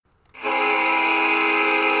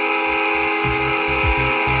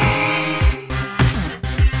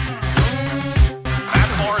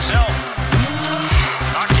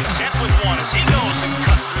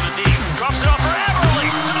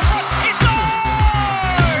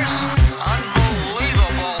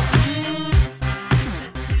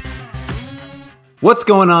What's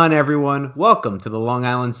going on, everyone? Welcome to the Long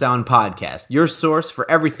Island Sound Podcast, your source for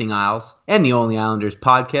everything Isles and the only Islanders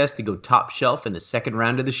podcast to go top shelf in the second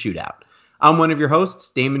round of the shootout. I'm one of your hosts,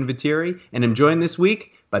 Damon Viteri, and I'm joined this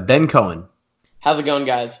week by Ben Cohen. How's it going,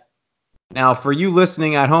 guys? Now, for you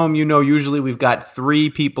listening at home, you know usually we've got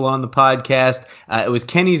three people on the podcast. It was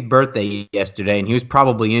Kenny's birthday yesterday, and he was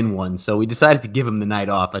probably in one, so we decided to give him the night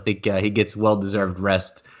off. I think he gets well-deserved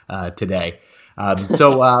rest today.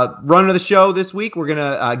 Run of the show this week, we're going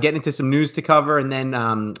to get into some news to cover, and then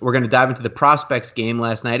we're going to dive into the Prospects game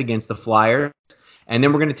last night against the Flyers. And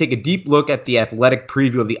then we're going to take a deep look at the athletic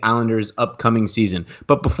preview of the Islanders' upcoming season.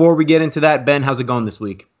 But before we get into that, Ben, how's it going this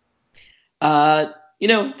week?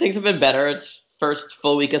 Things have been better. It's first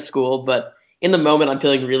full week of school, but in the moment I'm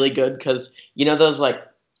feeling really good because,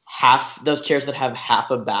 those chairs that have half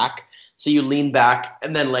a back. So you lean back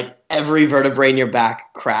and then every vertebrae in your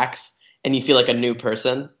back cracks and you feel like a new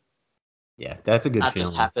person. Yeah, that's a good feeling. That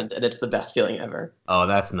just happened and it's the best feeling ever. Oh,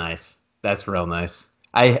 that's nice. That's real nice.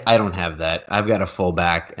 I don't have that. I've got a full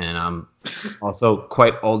back and I'm also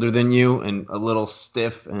quite older than you and a little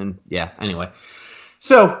stiff and anyway.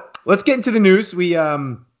 So let's get into the news. We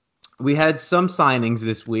had some signings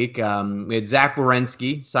this week. We had Zach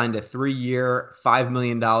Werenski signed a 3-year, $5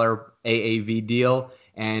 million AAV deal.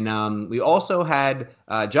 And we also had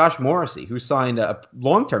Josh Morrissey, who signed a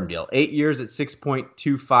long-term deal, 8 years at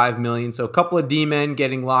 $6.25 million. So a couple of D-men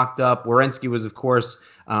getting locked up. Werenski was, of course,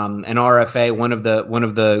 an RFA, one of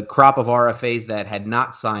the crop of RFAs that had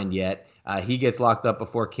not signed yet. He gets locked up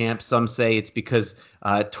before camp. Some say it's because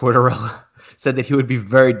Tortorella said that he would be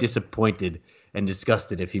very disappointed and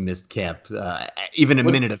disgusted if he missed camp, even a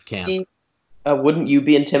minute of camp. Wouldn't you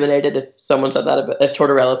be intimidated if someone said that if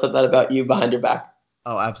Tortorella said that about you behind your back?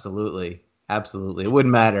 Oh, absolutely. Absolutely. It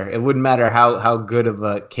wouldn't matter. It wouldn't matter how good of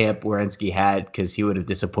a camp Werenski had because he would have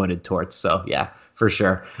disappointed Torts. So, yeah, for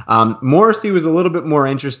sure. Morrissey was a little bit more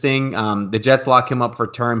interesting. The Jets lock him up for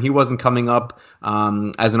term. He wasn't coming up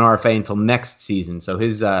as an RFA until next season. So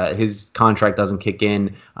his contract doesn't kick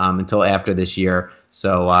in until after this year.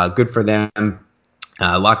 So good for them.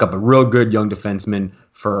 Lock up a real good young defenseman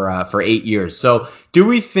for 8 years. So do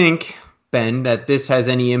we think, Ben, that this has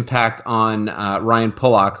any impact on Ryan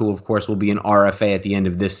Pulock, who, of course, will be an RFA at the end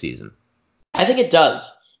of this season? I think it does.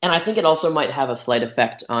 And I think it also might have a slight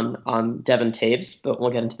effect on Devin Taves, but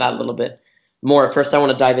we'll get into that a little bit more. First, I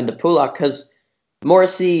want to dive into Pulock because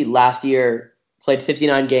Morrissey last year played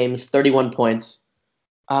 59 games, 31 points.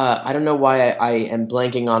 I don't know why I am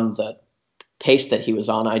blanking on the pace that he was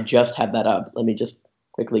on. I just had that up. Let me just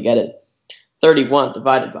quickly get it. 31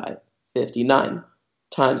 divided by 59.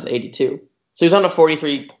 Times 82. So he's on a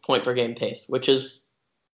 43 point per game pace, which is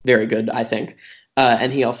very good, I think.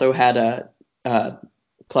 And he also had a +9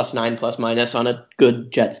 ± on a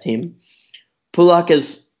good Jets team. Pulock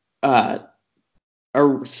is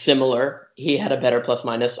similar. He had a better +-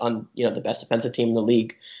 on the best defensive team in the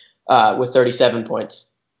league with 37 points.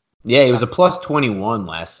 Yeah, he was a +21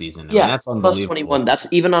 last season. I mean, that's unbelievable. +21. That's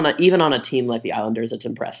even on a team like the Islanders. It's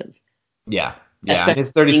impressive. Yeah. Yeah, his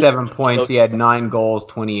 37 points, he had 9 goals,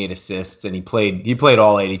 28 assists, and he played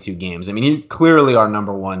all 82 games. I mean, he clearly our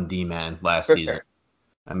number one D-man last season. Sure.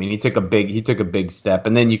 I mean, he took a big step.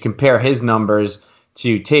 And then you compare his numbers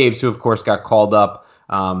to Taves, who of course got called up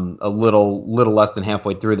a little less than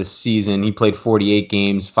halfway through the season. He played 48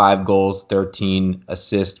 games, 5 goals, 13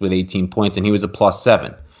 assists with 18 points, and he was a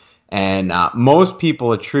 +7. And most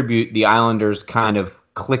people attribute the Islanders kind of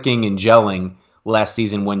clicking and gelling last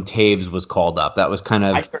season when Taves was called up. That was kind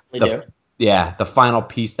of the final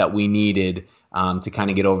piece that we needed to kind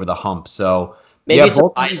of get over the hump. So maybe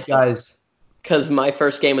both of these guys. Because my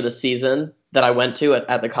first game of the season that I went to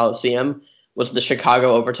at the Coliseum was the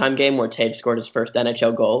Chicago overtime game where Taves scored his first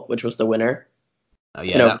NHL goal, which was the winner. Oh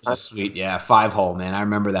yeah, that was sweet. Yeah, 5-hole, man. I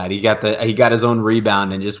remember that. He got his own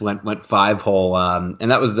rebound and just went 5-hole. And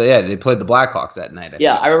that was they played the Blackhawks that night.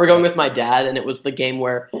 I remember going with my dad, and it was the game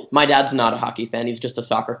where my dad's not a hockey fan; he's just a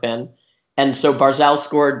soccer fan. And so Barzal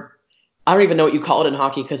scored. I don't even know what you call it in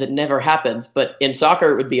hockey because it never happens. But in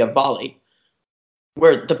soccer, it would be a volley,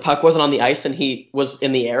 where the puck wasn't on the ice and he was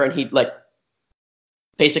in the air, and he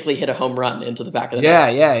basically hit a home run into the back of the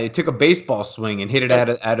net. Yeah. He took a baseball swing and hit it out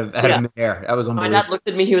of the air. That was unbelievable. My dad looked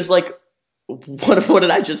at me. He was like, what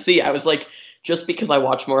did I just see? I was like, just because I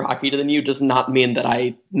watch more hockey than you does not mean that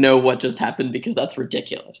I know what just happened because that's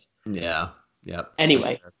ridiculous. Yeah.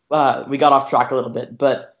 Anyway, we got off track a little bit,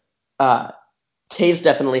 but Taves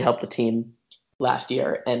definitely helped the team last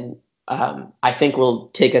year, and I think will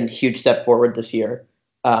take a huge step forward this year.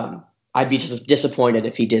 I'd be just disappointed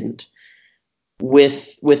if he didn't.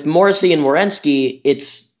 With Morrissey and Werenski,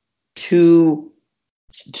 it's two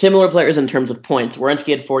Similar players in terms of points.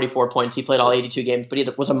 Werenski had 44 points. He played all 82 games, but he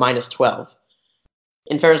was a minus 12.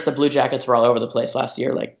 In fairness, the Blue Jackets were all over the place last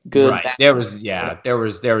year. Like good, right. bad. There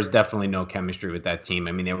was definitely no chemistry with that team.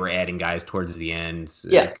 I mean, they were adding guys towards the end.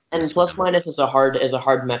 Yes, and plus minus is a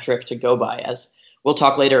hard metric to go by. As we'll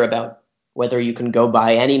talk later about whether you can go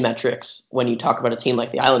by any metrics when you talk about a team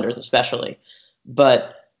like the Islanders, especially.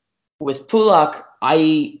 But with Pulock,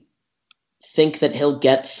 I think that he'll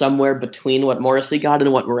get somewhere between what Morrissey got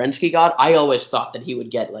and what Werenski got. I always thought that he would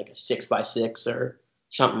get like a 6x6 or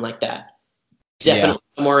something like that. Definitely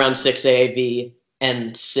somewhere around 6 AAV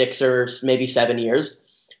and 6 or maybe 7 years.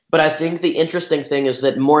 But I think the interesting thing is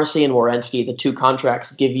that Morrissey and Werenski, the two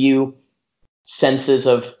contracts, give you senses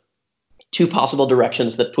of two possible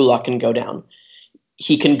directions that Pulock can go down.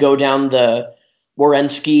 He can go down the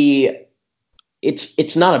Werenski.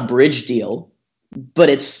 It's not a bridge deal, but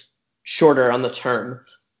it's shorter on the term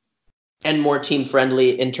and more team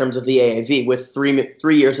friendly in terms of the AAV with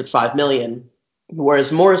 3 years at $5 million.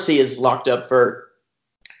 Whereas Morrissey is locked up for,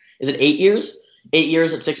 is it 8 years? 8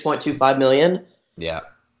 years at $6.25 million. Yeah.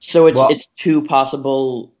 So it's two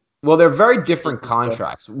possible. Well, they're very different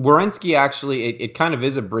contracts. Werenski actually, it kind of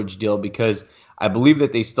is a bridge deal because I believe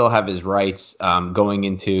that they still have his rights going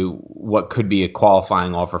into what could be a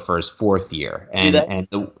qualifying offer for his 4th year, and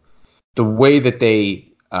the way that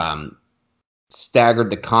they staggered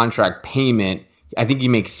the contract payment. I think he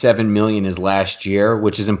makes $7 million his last year,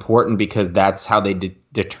 which is important because that's how they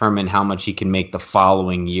determine how much he can make the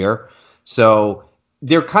following year. So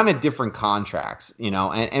they're kind of different contracts,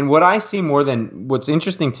 and what I see what's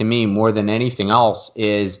interesting to me more than anything else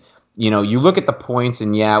is, you look at the points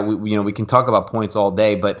and we can talk about points all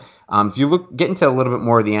day, but if you get into a little bit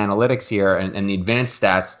more of the analytics here and the advanced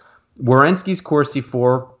stats, Werenski's Corsi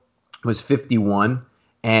 4 was 51.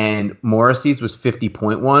 And Morrissey's was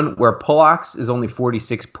 50.1, where Pulock's is only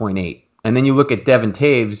 46.8. And then you look at Devon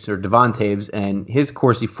Taves, and his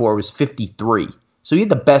Corsi 4 was 53. So he had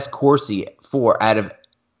the best Corsi 4 out of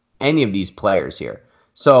any of these players here.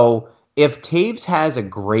 So if Taves has a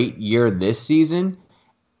great year this season,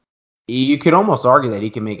 you could almost argue that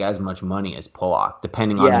he can make as much money as Pulock,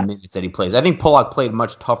 depending on the minutes that he plays. I think Pulock played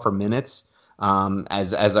much tougher minutes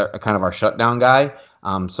as a kind of our shutdown guy.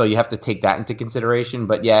 So you have to take that into consideration.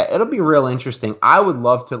 But yeah, it'll be real interesting. I would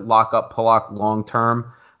love to lock up Pulock long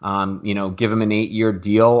term, give him an 8-year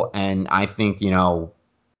deal. And I think,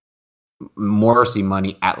 Morrissey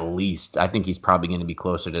money at least. I think he's probably going to be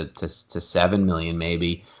closer to 7 million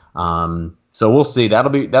maybe. So we'll see. That'll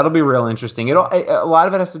be real interesting. A lot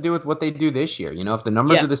of it has to do with what they do this year. If the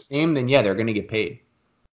numbers are the same, then they're going to get paid.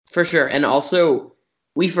 For sure. And also,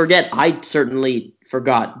 we forget, I certainly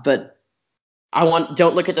forgot, but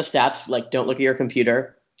don't look at the stats, don't look at your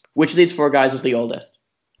computer. Which of these 4 guys is the oldest?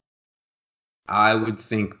 I would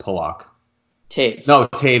think Pulock. Taves. No,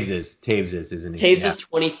 Taves is, isn't he? Taves is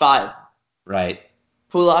 25. Right.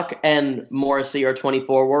 Pulock and Morrissey are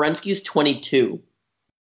 24. Werenski's 22.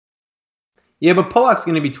 Yeah, but Pulock's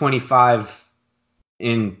going to be 25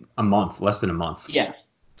 in a month, less than a month. Yeah.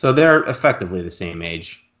 So they're effectively the same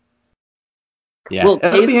age. Yeah, well,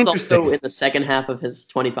 it'll be Taves interesting. Also in the second half of his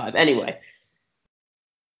 25. Anyway.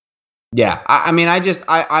 Yeah,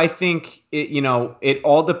 I think it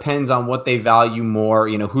all depends on what they value more.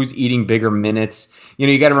 Who's eating bigger minutes.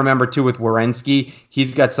 You got to remember too with Werenski,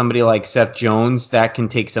 he's got somebody like Seth Jones that can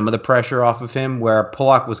take some of the pressure off of him. Where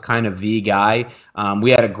Pulock was kind of the guy.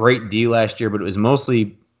 We had a great D last year, but it was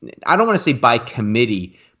mostly, I don't want to say by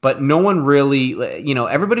committee, but no one really,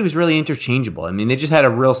 everybody was really interchangeable. I mean, they just had a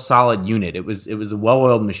real solid unit. It was a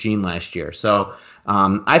well-oiled machine last year. So.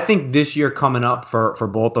 I think this year coming up for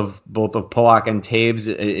both of Pulock and Taves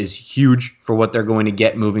is huge for what they're going to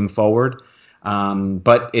get moving forward.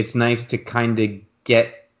 But it's nice to kind of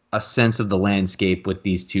get a sense of the landscape with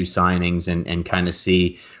these two signings and kind of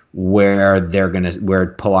see where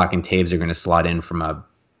Pulock and Taves are gonna slot in from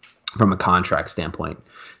a contract standpoint.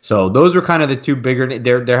 So those were kind of the two bigger.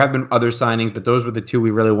 There have been other signings, but those were the two we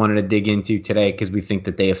really wanted to dig into today because we think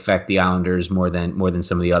that they affect the Islanders more than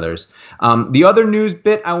some of the others. The other news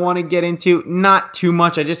bit I want to get into, not too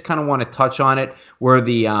much. I just kind of want to touch on it. Were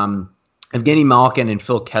the Evgeny Malkin and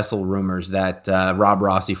Phil Kessel rumors that Rob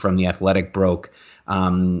Rossi from The Athletic broke.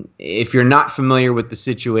 If you're not familiar with the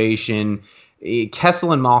situation,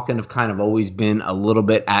 Kessel and Malkin have kind of always been a little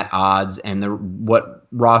bit at odds, and what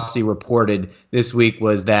Rossi reported this week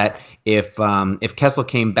was that if Kessel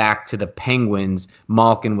came back to the Penguins,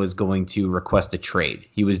 Malkin was going to request a trade.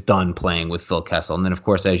 He was done playing with Phil Kessel, and then of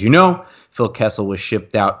course, as you know, Phil Kessel was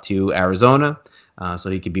shipped out to Arizona,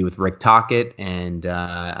 so he could be with Rick Tocchet, and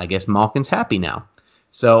I guess Malkin's happy now.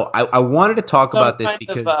 So I wanted to talk Some about this kind of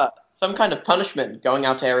because some kind of punishment going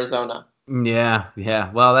out to Arizona.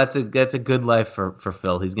 yeah. Well, that's a good life for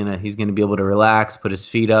Phil. He's gonna be able to relax, put his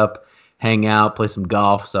feet up, hang out, play some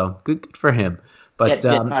golf. So good for him. But Get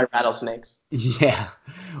bit by rattlesnakes. yeah.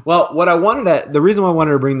 Well, the reason why I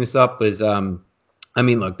wanted to bring this up was, I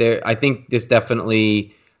mean, look, I think this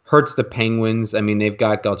definitely hurts the Penguins. I mean, they've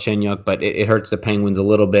got Galchenyuk, but it hurts the Penguins a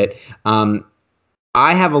little bit.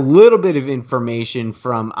 I have a little bit of information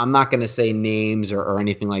from, I'm not going to say names or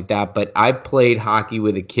anything like that, but I played hockey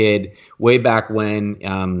with a kid way back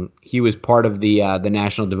when. He was part of the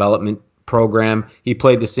National Development Program. He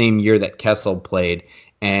played the same year that Kessel played.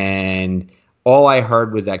 And all I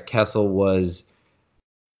heard was that Kessel was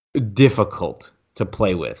difficult to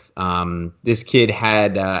play with. This kid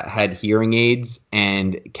had hearing aids,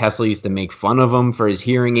 and Kessel used to make fun of him for his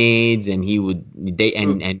hearing aids, and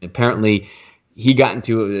and apparently he got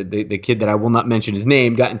into the kid that I will not mention his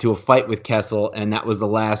name got into a fight with Kessel, and that was the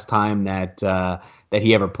last time that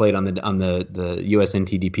he ever played on the US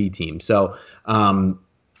NTDP team. So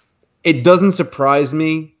it doesn't surprise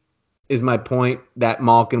me, is my point, that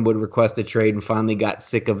Malkin would request a trade and finally got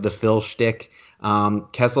sick of the Phil shtick.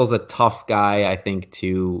 Kessel's a tough guy, I think,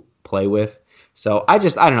 to play with. So I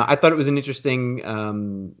don't know. I thought it was an interesting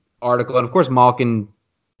article. And of course, Malkin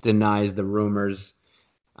denies the rumors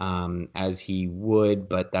as he would,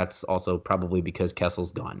 but that's also probably because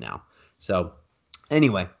Kessel's gone now. So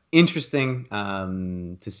anyway, interesting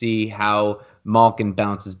to see how Malkin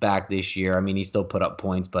bounces back this year. I mean, he still put up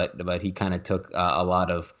points, but he kind of took a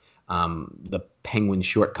lot of the Penguins'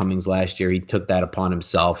 shortcomings last year. He took that upon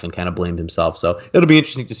himself and kind of blamed himself. So it'll be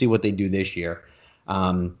interesting to see what they do this year.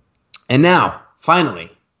 And now, finally,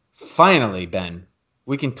 Ben,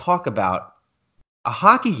 we can talk about a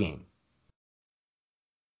hockey game.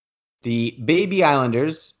 The Baby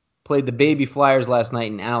Islanders played the Baby Flyers last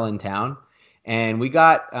night in Allentown, and we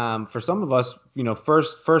got, for some of us,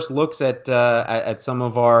 first looks at some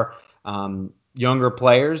of our younger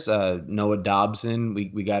players. Noah Dobson.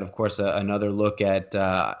 We got, of course, another look at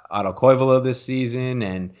Otto Koivula this season,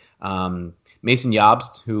 and Mason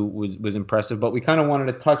Jobst, who was impressive. But we kind of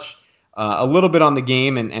wanted to touch a little bit on the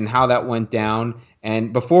game and how that went down.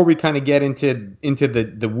 And before we kind of get into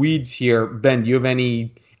the weeds here, Ben, do you have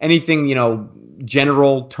anything,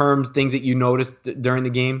 general terms, things that you noticed during the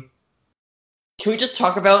game? Can we just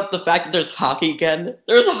talk about the fact that there's hockey again?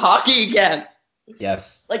 There's hockey again.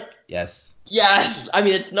 Yes. Yes. I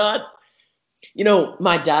mean, it's not.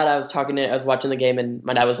 My dad. I was watching the game, and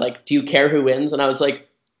my dad was like, "Do you care who wins?" And I was like,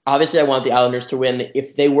 "Obviously, I want the Islanders to win.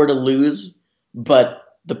 If they were to lose,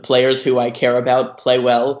 but the players who I care about play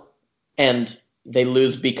well, and they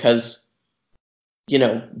lose because."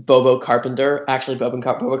 Bobo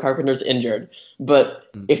Carpenter's injured. But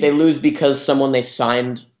if they lose because someone they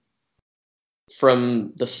signed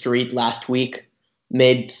from the street last week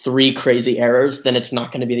made 3 crazy errors, then it's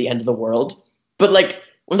not going to be the end of the world. But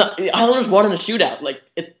when the Islanders won in a shootout,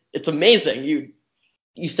 it's amazing.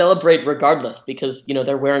 You celebrate regardless because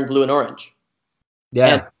they're wearing blue and orange.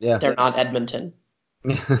 Yeah, they're not Edmonton.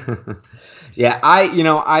 Yeah,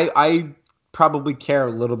 I probably care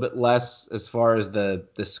a little bit less as far as the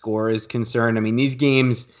score is concerned. I mean, these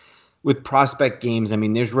games with prospect games, I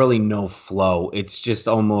mean, there's really no flow. It's just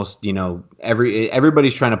almost,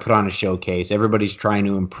 everybody's trying to put on a showcase. Everybody's trying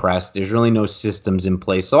to impress. There's really no systems in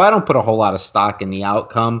place. So I don't put a whole lot of stock in the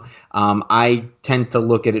outcome. I tend to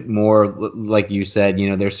look at it more, like you said,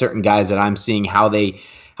 there's certain guys that I'm seeing how they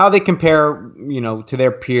compare, to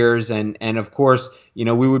their peers. And of course, we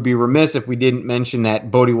would be remiss if we didn't mention that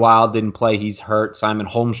Bodie Wild didn't play. He's hurt. Simon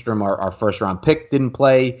Holmstrom, our first round pick, didn't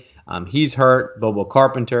play. He's hurt. Bobo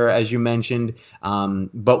Carpenter, as you mentioned.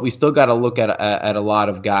 But we still got to look at a lot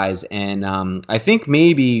of guys. And I think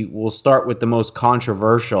maybe we'll start with the most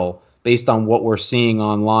controversial based on what we're seeing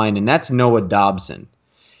online, and that's Noah Dobson.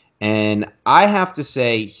 And I have to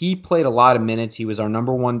say, he played a lot of minutes. He was our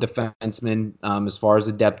number one defenseman as far as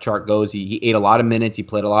the depth chart goes. He ate a lot of minutes. He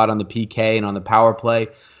played a lot on the PK and on the power play.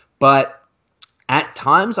 But at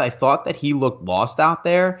times, I thought that he looked lost out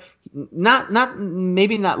there.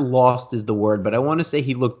 Maybe not lost is the word, but I want to say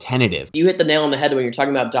he looked tentative. You hit the nail on the head when you're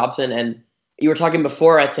talking about Dobson, and you were talking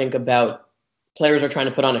before, I think, about players are trying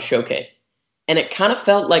to put on a showcase. And it kind of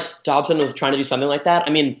felt like Dobson was trying to do something like that.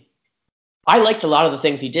 I mean, I liked a lot of the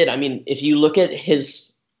things he did. I mean, if you look at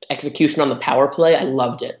his execution on the power play, I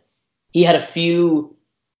loved it. He had a few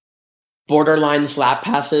borderline slap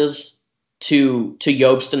passes to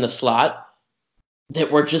Jobst in the slot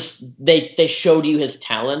that were just, they showed you his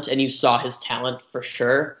talent, and you saw his talent for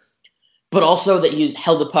sure. But also that he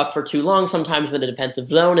held the puck for too long. Sometimes in the defensive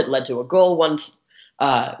zone, it led to a goal once.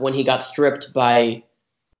 when he got stripped by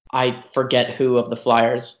I forget who of the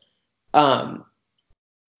Flyers. But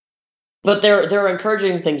there are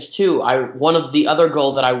encouraging things too. One of the other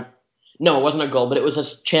goal that it wasn't a goal, but it was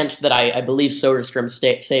a chance that I believe Soderstrom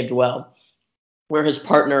saved well, where his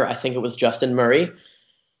partner, I think it was Justin Murray,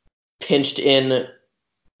 pinched in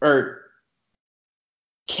or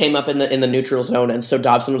came up in the neutral zone, and so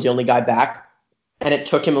Dobson was the only guy back, and it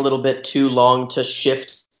took him a little bit too long to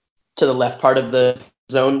shift to the left part of the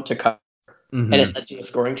zone to cover, and it led to a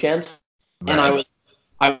scoring chance. Right. And I was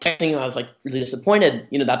texting him, I was like really disappointed.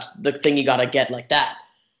 That's the thing you got to get like that.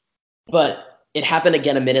 But it happened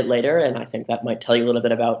again a minute later, and I think that might tell you a little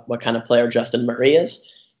bit about what kind of player Justin Murray is.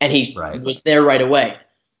 And he was there right away.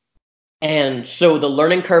 And so the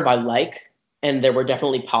learning curve I like, and there were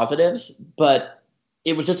definitely positives, but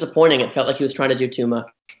it was disappointing. It felt like he was trying to do too much.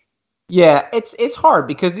 Yeah, it's hard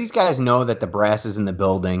because these guys know that the brass is in the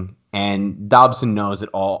building, and Dobson knows that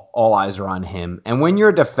all eyes are on him. And when you're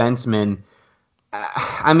a defenseman,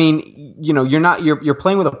 I mean, you're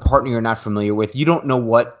playing with a partner you're not familiar with. You don't know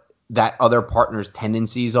what that other partner's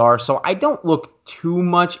tendencies are. So I don't look too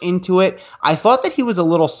much into it. I thought that he was a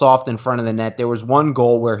little soft in front of the net. There was one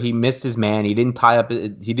goal where he missed his man. He didn't tie up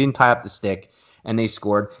the stick, and they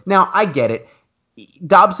scored. Now, I get it.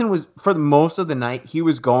 Dobson was, for most of the night, he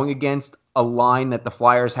was going against a line that the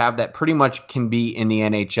Flyers have that pretty much can be in the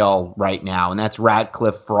NHL right now, and that's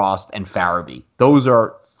Ratcliffe, Frost, and Farabee. Those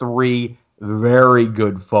are three very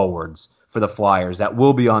good forwards for the Flyers that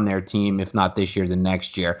will be on their team, if not this year, then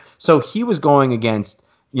next year. So he was going against,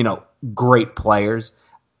 great players.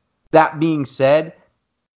 That being said,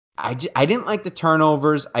 I didn't like the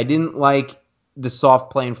turnovers. I didn't like the soft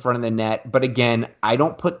play in front of the net. But again, I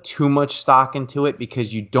don't put too much stock into it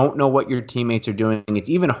because you don't know what your teammates are doing. It's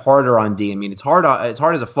even harder on D. I mean, it's hard as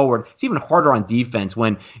a forward. It's even harder on defense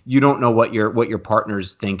when you don't know what your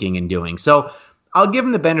partner's thinking and doing. So I'll give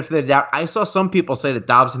him the benefit of the doubt. I saw some people say that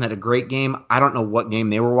Dobson had a great game. I don't know what game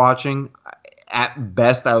they were watching. At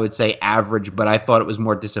best, I would say average, but I thought it was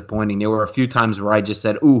more disappointing. There were a few times where I just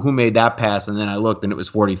said, "Ooh, who made that pass?" And then I looked and it was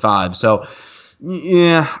 45. So,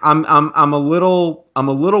 yeah, I'm a little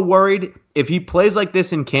worried. If he plays like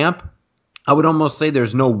this in camp, I would almost say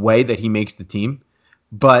there's no way that he makes the team.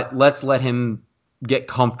 But let's let him get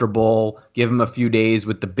comfortable, give him a few days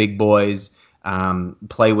with the big boys.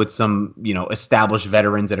 Play with some, established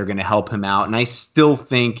veterans that are going to help him out. And I still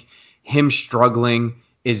think him struggling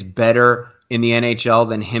is better in the NHL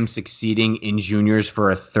than him succeeding in juniors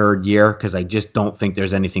for a third year, because I just don't think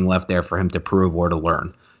there's anything left there for him to prove or to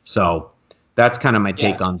learn. So that's kind of my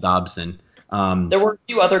take on Dobson. There were a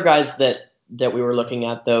few other guys that we were looking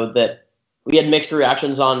at, though, that we had mixed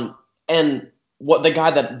reactions on. And what the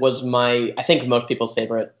guy that was I think most people's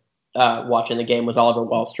favorite watching the game was Oliver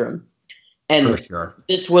Wahlstrom. And for sure.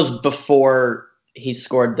 This was before he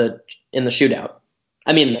scored in the shootout.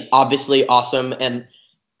 I mean, obviously awesome, and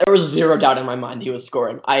there was zero doubt in my mind he was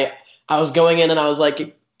scoring. I was going in and I was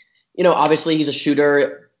like, obviously he's a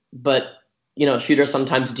shooter, but shooters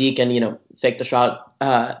sometimes deke and fake the shot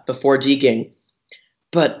before deking.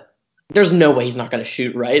 But there's no way he's not going to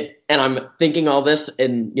shoot, right? And I'm thinking all this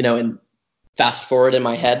in fast forward in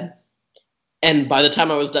my head, and by the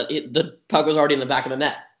time I was done, the puck was already in the back of the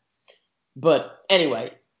net. But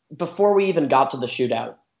anyway, before we even got to the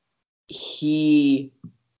shootout, he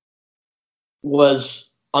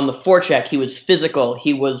was on the forecheck. He was physical.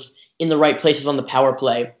 He was in the right places on the power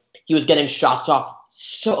play. He was getting shots off.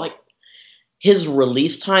 So, his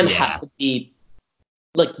release time has to be,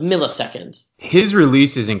 milliseconds. His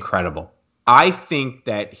release is incredible. I think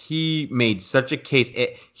that he made such a case.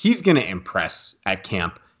 He's going to impress at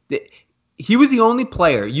camp. He was the only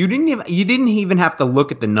player. You didn't even have to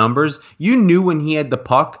look at the numbers. You knew when he had the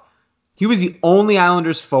puck. He was the only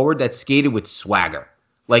Islanders forward that skated with swagger.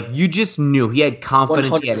 You just knew. He had confidence.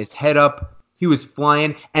 100%. He had his head up. He was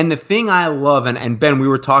flying. And the thing I love, and Ben, we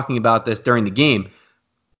were talking about this during the game,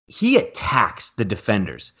 he attacks the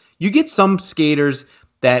defenders. You get some skaters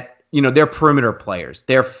that, they're perimeter players.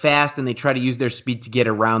 They're fast and they try to use their speed to get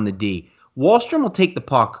around the D. Wahlstrom will take the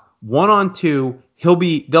puck 1-on-2.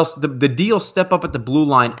 The D will step up at the blue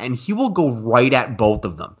line and he will go right at both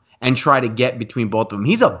of them and try to get between both of them.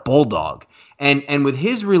 He's a bulldog. And with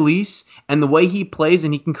his release and the way he plays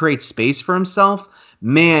and he can create space for himself,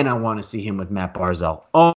 man, I want to see him with Matt Barzal.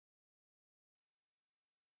 Oh,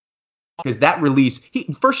 because that release,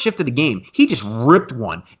 first shift of the game, he just ripped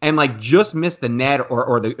one and just missed the net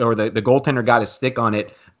or the goaltender got his stick on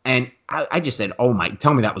it. And I just said, oh my,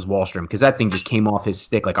 tell me that was Wahlstrom, because that thing just came off his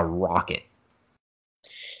stick like a rocket.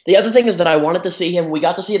 The other thing is that I wanted to see him. We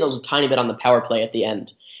got to see it a tiny bit on the power play at the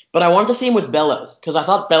end, But I wanted to see him with Bellows because I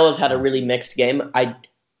thought Bellows had a really mixed game. I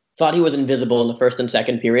thought he was invisible in the first and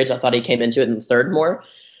second periods. I thought he came into it in the third more.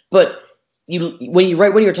 But when you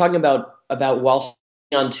were talking about Wahlstrom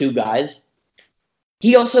on two guys,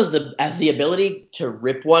 he also has the ability to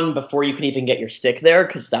rip one before you can even get your stick there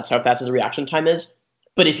because that's how fast his reaction time is.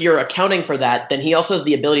 But if you're accounting for that, then he also has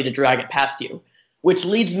the ability to drag it past you, which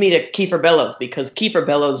leads me to Kiefer Bellows because Kiefer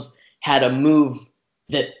Bellows had a move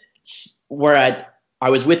that where I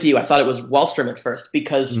was with you. I thought it was Wahlstrom at first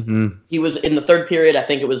because he was in the third period. I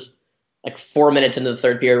think it was like 4 minutes into the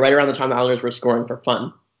third period, right around the time the Islanders were scoring for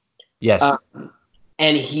fun. Yes.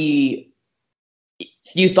 And you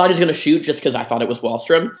thought he was going to shoot just because I thought it was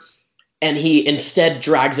Wahlstrom. And he instead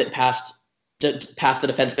drags it past the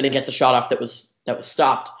defenseman and gets a shot off that was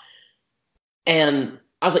stopped. And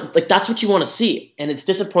I was like that's what you want to see. And it's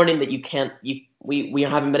disappointing that we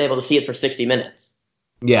haven't been able to see it for 60 minutes.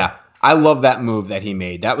 Yeah. I love that move that he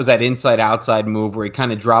made. That was that inside-outside move where he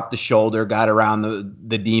kind of dropped the shoulder, got around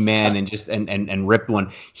the D-man, and just and ripped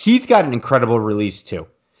one. He's got an incredible release too.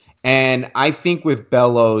 And I think with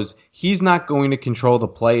Bellows, he's not going to control the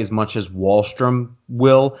play as much as Wahlstrom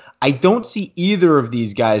will. I don't see either of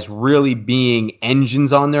these guys really being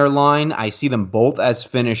engines on their line. I see them both as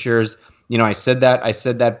finishers. You know, I said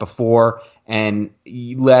that before, and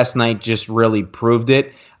last night just really proved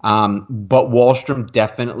it. But Wahlstrom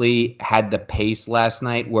definitely had the pace last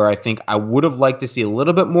night where I think I would have liked to see a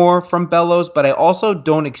little bit more from Bellows, but I also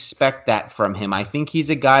don't expect that from him. I think he's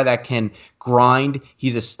a guy that can grind.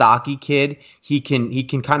 He's a stocky kid. He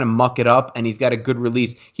can kind of muck it up, and he's got a good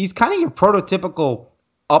release. He's kind of your prototypical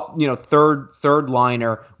third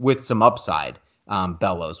liner with some upside,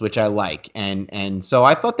 Bellows, which I like. And so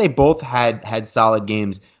I thought they both had solid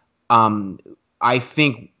games. I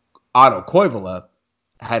think Otto Koivula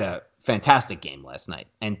had a fantastic game last night.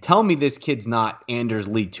 And tell me this kid's not Anders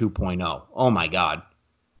Lee 2.0. Oh my God.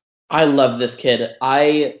 I love this kid.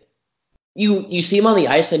 You see him on the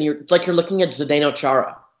ice and you're looking at Zdeno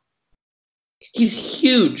Chara. He's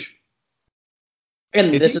huge.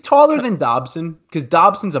 And is he taller than Dobson? Because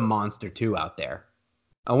Dobson's a monster too out there.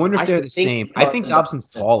 I wonder if they're the same. I think Dobson's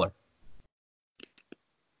taller.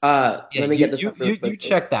 Let me get this. You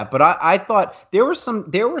check that. But I thought there were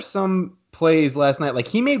some plays last night. Like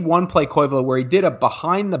he made one play, Koivula, where he did a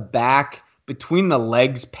behind the back, between the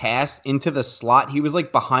legs pass into the slot. He was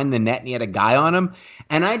like behind the net and he had a guy on him.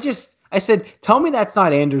 And I said, tell me that's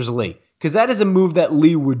not Anders Lee. Because that is a move that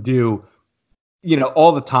Lee would do,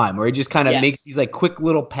 all the time, where he just kind of makes these like quick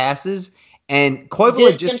little passes. And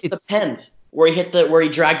Koivula just the Pens where he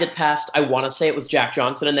dragged it past, I want to say it was Jack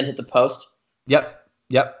Johnson, and then hit the post.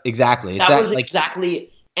 Yep, exactly. That was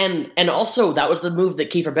exactly, and also that was the move that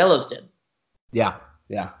Kiefer Bellows did. Yeah.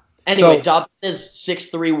 Anyway, so, Dobson is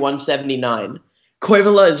 6'3", 179.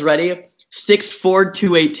 Koivula is ready, 6'4",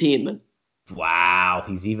 218. Wow,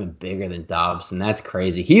 he's even bigger than Dobson. That's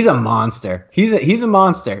crazy. He's a monster. He's a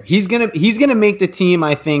monster. He's gonna make the team.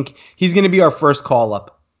 I think he's gonna be our first call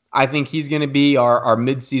up. I think he's gonna be our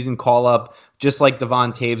midseason call up, just like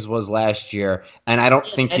Devon Taves was last year. And I don't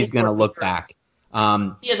think he's gonna look back.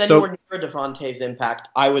 He has anywhere near Devon Taves' impact,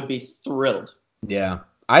 I would be thrilled. Yeah.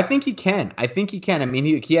 I think he can. I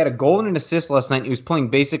mean, he had a goal and an assist last night. He was playing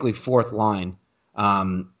basically fourth line.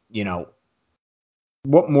 What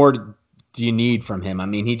more do you need from him? I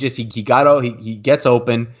mean, he gets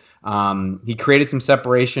open. He created some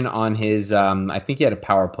separation on his. I think he had a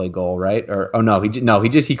power play goal, right?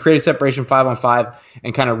 He created separation 5-on-5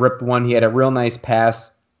 and kind of ripped one. He had a real nice pass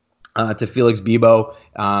to Felix Bibo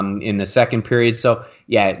in the second period. So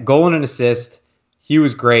yeah, goal and an assist. He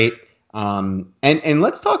was great. And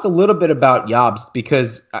let's talk a little bit about Jobst,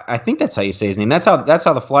 because I think that's how you say his name. That's how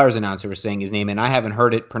the Flyers announcer was saying his name, and I haven't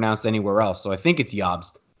heard it pronounced anywhere else. So I think it's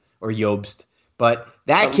Jobst or Jobst. But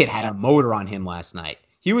that kid had a motor on him last night.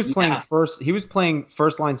 He was playing first. He was playing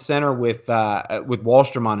first line center with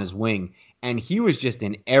Wahlstrom on his wing, and he was just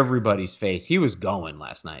in everybody's face. He was going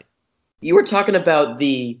last night. You were talking about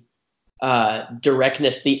the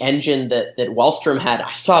directness, the engine that Wahlstrom had.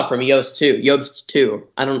 I saw it from Jobst too.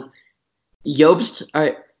 Jobst,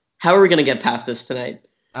 how are we going to get past this tonight?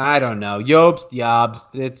 I don't know.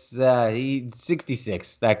 Jobst. It's he's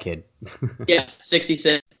 66, that kid. Yeah,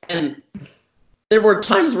 66. And there were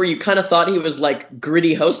times where you kind of thought he was like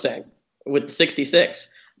gritty Hosang with 66.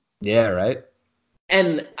 Yeah, right.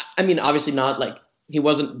 And I mean, obviously not like he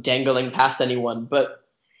wasn't dangling past anyone, but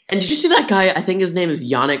and did you see that guy? I think his name is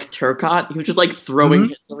Yannick Turcotte. He was just like throwing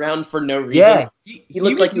hits around for no reason. Yeah, he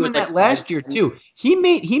looked like he was that last year too. He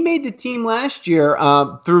made the team last year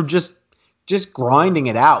through just grinding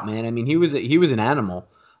it out, man. I mean, he was an animal.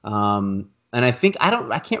 And I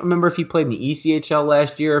can't remember if he played in the ECHL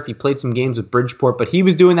last year, if he played some games with Bridgeport, but he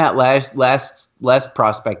was doing that last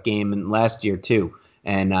prospect game and last year too.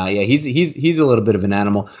 And he's a little bit of an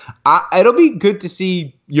animal. It'll be good to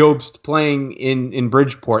see Jobst playing in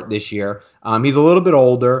Bridgeport this year. He's a little bit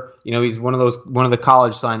older. He's one of the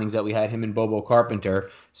college signings that we had, him and Bobo Carpenter.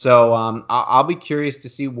 So I'll be curious to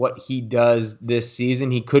see what he does this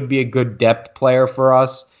season. He could be a good depth player for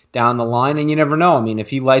us down the line, and you never know. I mean, if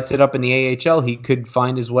he lights it up in the AHL, he could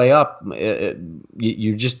find his way up.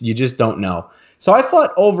 You just don't know. So I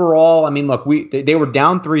thought overall, I mean, look, they were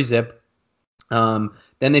down 3-0.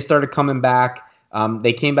 Then they started coming back.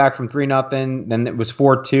 They came back from 3-0. Then it was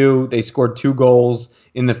 4-2. They scored 2 goals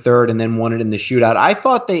in the third and then won it in the shootout. I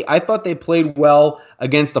thought they played well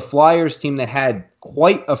against the Flyers team that had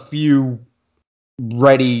quite a few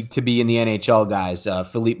ready to be in the NHL guys.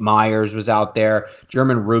 Philippe Myers was out there.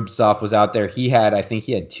 German Rubtsov was out there. I think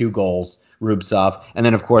he had 2 goals, Rubtsov. And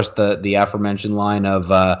then, of course, the aforementioned line of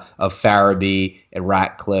Farabee and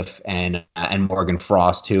Ratcliffe and Morgan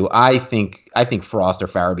Frost, who I think Frost or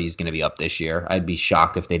Farabee is going to be up this year. I'd be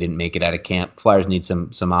shocked if they didn't make it out of camp. Flyers need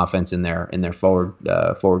some offense in their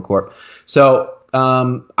forward court. So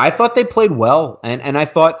I thought they played well, and I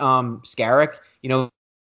thought Skarek,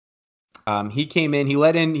 he came in. He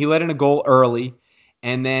let in a goal early,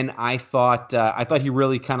 and then I thought he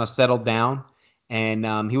really kind of settled down,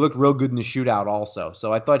 and he looked real good in the shootout also.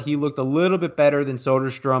 So I thought he looked a little bit better than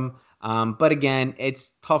Soderstrom. But again,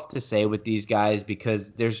 it's tough to say with these guys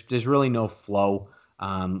because there's really no flow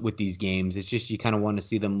with these games. It's just you kind of want to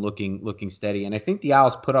see them looking steady. And I think the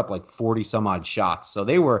Owls put up like 40 some odd shots, so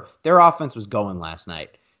their offense was going last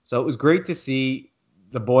night. So it was great to see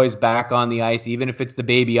the boys back on the ice, even if it's the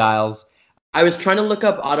baby Isles. I was trying to look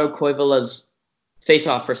up Otto Koivula's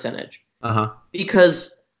face-off percentage.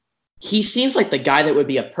 Because he seems like the guy that would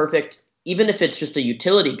be a perfect, even if it's just a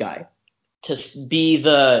utility guy, to be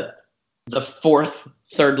the fourth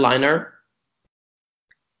third liner.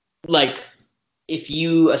 Like, if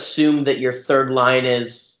you assume that your third line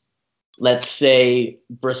is, let's say,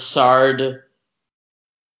 Brassard,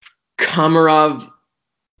 Komarov,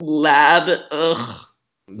 Ladd,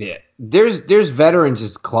 Yeah, there's veterans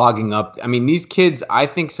just clogging up. I mean, these kids, I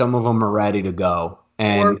think some of them are ready to go.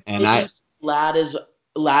 Ladd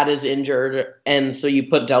is injured, and so you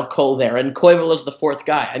put Del Cole there, and Koivula's the fourth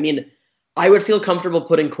guy. I mean, I would feel comfortable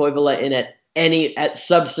putting Koivula in at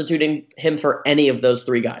substituting him for any of those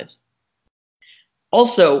 3 guys.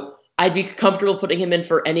 Also, I'd be comfortable putting him in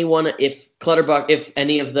for anyone if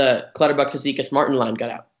any of the Clutterbuck Zizekas Martin line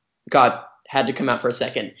had to come out for a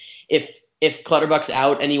second. If Clutterbuck's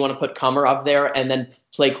out and you want to put Komarov there and then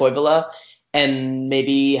play Koivula and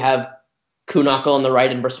maybe have Kuhnhackl on the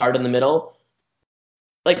right and Brassard in the middle,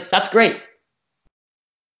 like, that's great.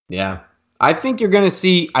 Yeah. I think you're going to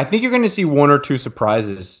see 1 or 2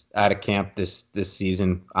 surprises out of camp this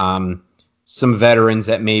season. Some veterans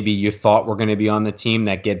that maybe you thought were going to be on the team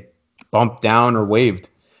that get bumped down or waived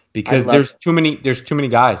because there's too many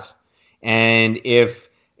guys. And if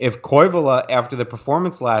Koivula, after the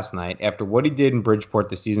performance last night, after what he did in Bridgeport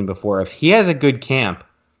the season before, if he has a good camp,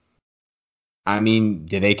 I mean,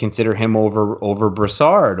 do they consider him over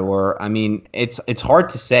Brassard? Or, I mean, it's hard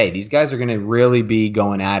to say. These guys are going to really be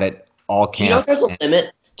going at it all camp. There's a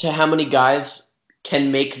limit to how many guys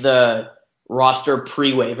can make the roster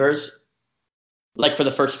pre-waivers, like for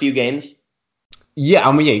the first few games? Yeah,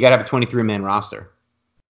 I mean, you got to have a 23-man roster.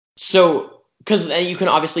 So, because you can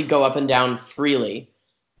obviously go up and down freely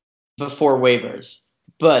before waivers.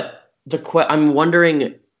 But I'm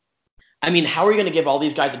wondering, I mean, how are you going to give all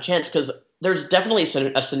these guys a chance? Because there's definitely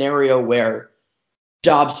a scenario where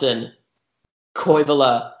Dobson,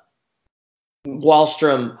 Koivula,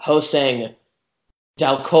 Wahlstrom, Hosang,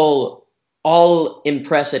 Del Cole all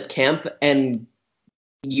impress at camp, and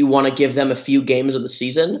you want to give them a few games of the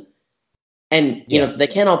season. And, they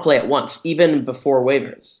can't all play at once, even before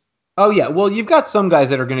waivers. Oh, yeah. Well, you've got some guys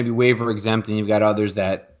that are going to be waiver exempt, and you've got others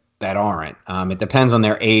that aren't. It depends on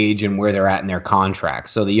their age and where they're at in their contract.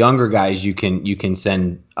 So the younger guys you can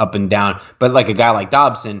send up and down, but like a guy like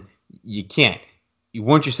Dobson, you can't.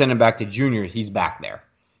 Once you send him back to junior, he's back there.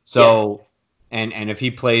 So, yeah. And if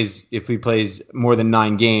he plays more than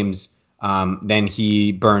 9 games, then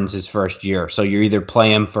he burns his first year. So you either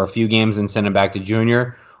play him for a few games and send him back to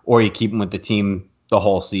junior, or you keep him with the team the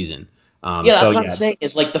whole season. That's what I'm saying.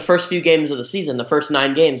 It's like the first few games of the season, the first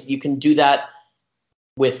 9 games, you can do that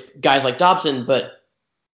with guys like Dobson, but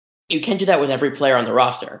you can't do that with every player on the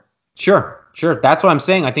roster. Sure. Sure. That's what I'm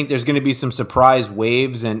saying. I think there's going to be some surprise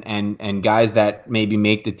waves and guys that maybe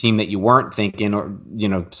make the team that you weren't thinking, or,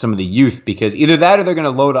 some of the youth, because either that or they're going to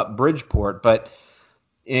load up Bridgeport. But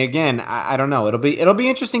again, I don't know. It'll be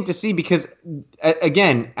interesting to see, because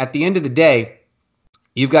again, at the end of the day,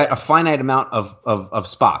 you've got a finite amount of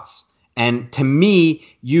spots. And to me,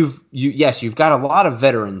 you've got a lot of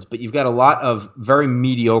veterans, but you've got a lot of very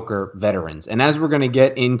mediocre veterans. And as we're going to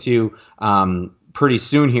get into pretty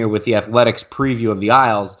soon here with the Athletics preview of the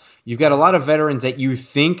Isles, you've got a lot of veterans that you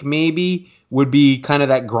think maybe would be kind of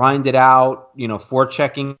that grinded out,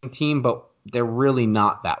 forechecking team, but they're really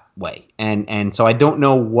not that way. And so I don't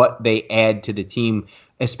know what they add to the team,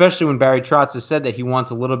 especially when Barry Trotz has said that he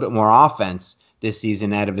wants a little bit more offense this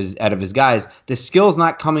season out of his guys. The skill's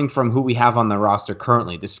not coming from who we have on the roster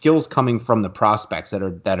currently. The skill's coming from the prospects that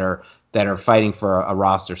are fighting for a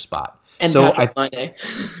roster spot. And so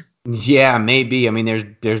yeah, maybe. I mean,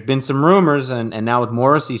 there's been some rumors, and now with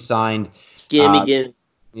Morrissey signed, gimme.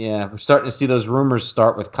 Yeah, we're starting to see those rumors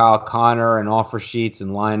start with Kyle Connor and offer sheets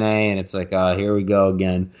and Line A, and it's like, here we go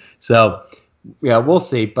again. So yeah, we'll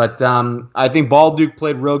see. But I think Balduke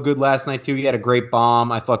played real good last night, too. He had a great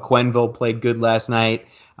bomb. I thought Quenneville played good last night.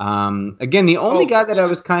 Again, the only guy that I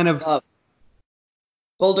was kind of...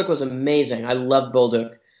 Balduke was amazing. I loved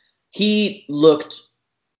Balduke. He looked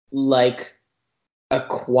like a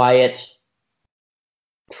quiet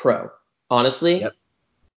pro, honestly. Yep.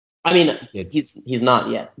 I mean, he's not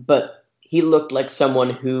yet, but he looked like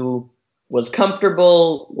someone who was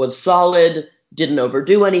comfortable, was solid, didn't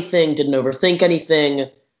overdo anything, didn't overthink anything,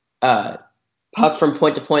 puck from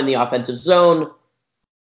point to point in the offensive zone,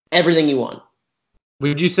 everything you want.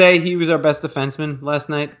 Would you say he was our best defenseman last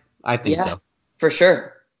night? I think so. For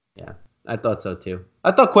sure. Yeah, I thought so too.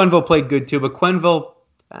 I thought Quenneville played good too, but Quenneville,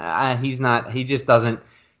 he just doesn't.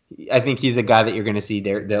 I think he's a guy that you're going to see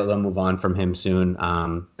they'll move on from him soon.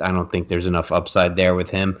 I don't think there's enough upside there with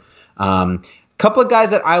him. Couple of guys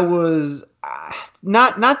that I was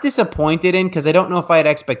not disappointed in, because I don't know if I had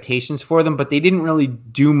expectations for them, but they didn't really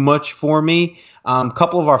do much for me.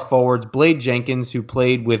 Couple of our forwards, Blade Jenkins, who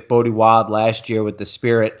played with Bodie Wild last year with the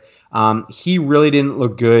Spirit, he really didn't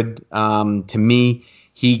look good to me.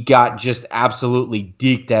 He got just absolutely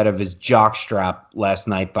deked out of his jockstrap last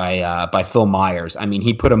night by Phil Myers. I mean,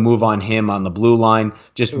 he put a move on him on the blue line,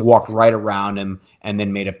 just walked right around him, and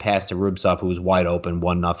then made a pass to Rubtsov, who was wide open,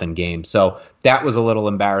 1-0 game. So that was a little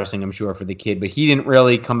embarrassing, I'm sure, for the kid. But he didn't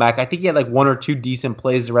really come back. I think he had like one or two decent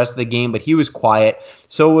plays the rest of the game, but he was quiet.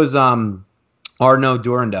 So was Arnaud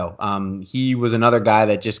Durando. He was another guy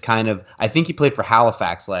that just kind of, I think he played for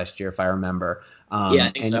Halifax last year, if I remember.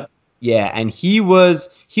 I think so. Yeah, and he was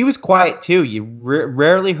quiet too. You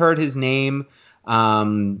rarely heard his name.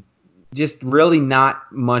 Just really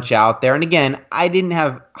not much out there. And again, I didn't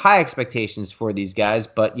have high expectations for these guys,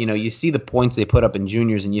 but you see the points they put up in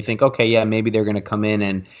juniors, and you think, okay, yeah, maybe they're going to come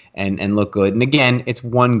in and look good. And again, it's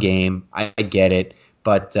one game. I get it,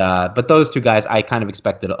 but those two guys, I kind of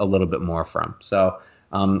expected a little bit more from. So.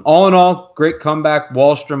 All in all, great comeback.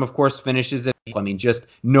 Wahlstrom, of course, finishes it. I mean, just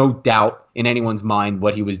no doubt in anyone's mind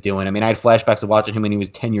what he was doing. I mean, I had flashbacks of watching him when he was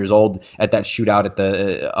 10 years old at that shootout at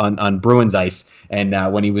the on Bruins ice, and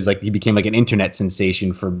when he became like an internet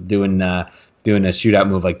sensation for doing a shootout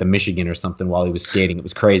move like the Michigan or something while he was skating. It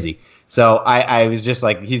was crazy. So I was just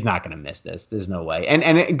like, he's not going to miss this. There's no way.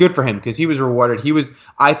 And good for him, because he was rewarded. He was,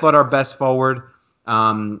 I thought, our best forward.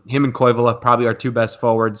 Him and Koivula probably our two best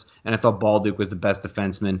forwards, and I thought Balduke was the best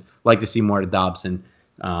defenseman. Like to see more to Dobson.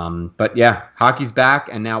 But yeah, hockey's back,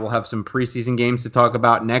 and now we'll have some preseason games to talk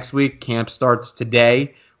about next week. Camp starts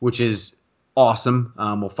today, which is awesome.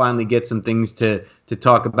 We'll finally get some things to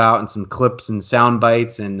talk about, and some clips and sound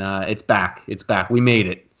bites, and it's back. It's back. We made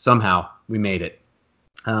it. Somehow we made it.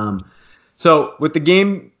 So with the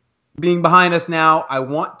game being behind us now, I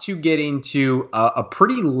want to get into a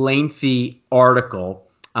pretty lengthy article.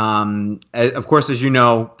 Of course, as you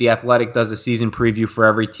know, The Athletic does a season preview for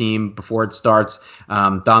every team before it starts.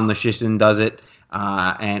 Don Lushisen does it,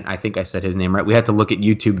 and I think I said his name right. We had to look at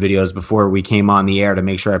YouTube videos before we came on the air to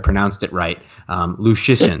make sure I pronounced it right.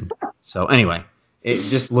 Lushisen. So anyway,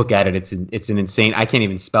 just look at it. It's an insane. I can't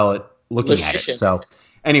even spell it looking at it. So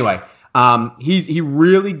anyway. He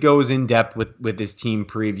really goes in depth with his team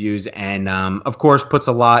previews, and of course puts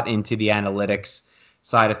a lot into the analytics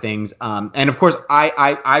side of things. And of course,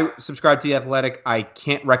 I subscribe to The Athletic. I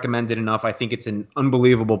can't recommend it enough. I think it's an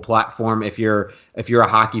unbelievable platform if you're a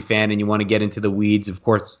hockey fan and you want to get into the weeds. Of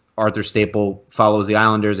course, Arthur Staple follows the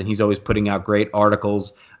Islanders, and he's always putting out great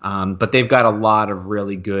articles. But they've got a lot of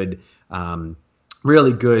really good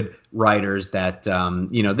really good writers that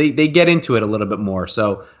they get into it a little bit more.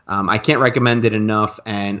 So I can't recommend it enough.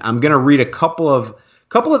 And I'm gonna read a couple of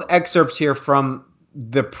excerpts here from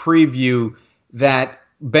the preview that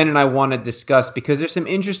Ben and I want to discuss because there's some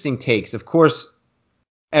interesting takes. Of course,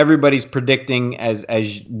 everybody's predicting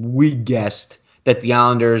as we guessed that the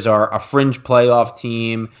Islanders are a fringe playoff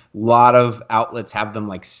team. A lot of outlets have them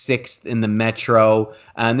like sixth in the Metro.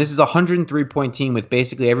 And this is a 103-point team with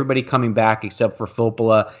basically everybody coming back except for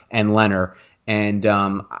Filppula and Leonard. And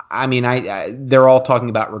they're all talking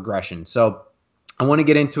about regression. So I want to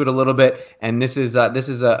get into it a little bit, and this is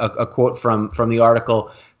a quote from the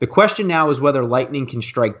article. The question now is whether lightning can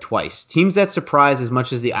strike twice. Teams that surprise as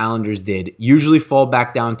much as the Islanders did usually fall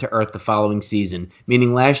back down to earth the following season,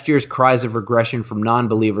 meaning last year's cries of regression from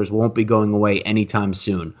non-believers won't be going away anytime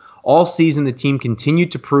soon. All season, the team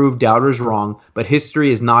continued to prove doubters wrong, but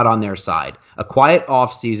history is not on their side. A quiet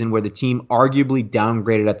offseason where the team arguably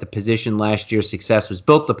downgraded at the position last year's success was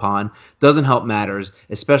built upon doesn't help matters,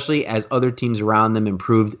 especially as other teams around them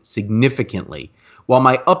improved significantly. While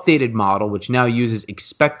my updated model, which now uses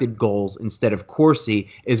expected goals instead of Corsi,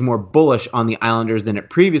 is more bullish on the Islanders than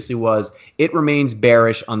it previously was, it remains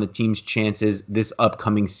bearish on the team's chances this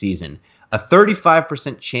upcoming season. A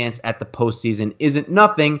 35% chance at the postseason isn't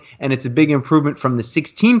nothing, and it's a big improvement from the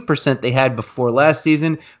 16% they had before last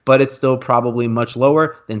season, but it's still probably much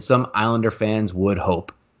lower than some Islander fans would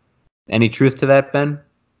hope. Any truth to that, Ben?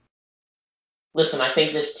 Listen, I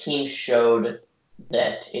think this team showed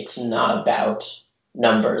that it's not about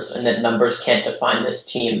numbers and that numbers can't define this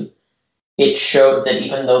team. It showed that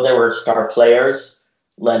even though there were star players,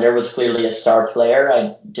 Leonard was clearly a star player.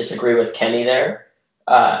 I disagree with Kenny there.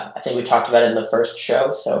 I think we talked about it in the first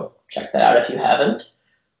show, so check that out if you haven't.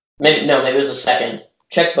 Maybe it was the second.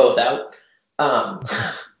 Check both out.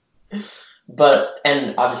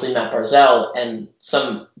 And obviously Matt Barzal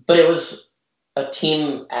but it was a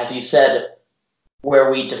team, as you said,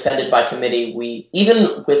 where we defended by committee.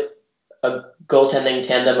 Even with a goaltending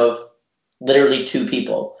tandem of literally two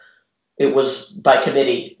people, it was by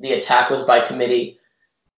committee. The attack was by committee.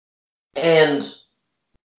 And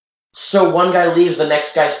so one guy leaves, the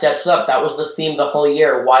next guy steps up. That was the theme the whole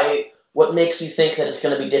year. What makes you think that it's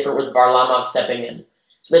going to be different with Varlamov stepping in?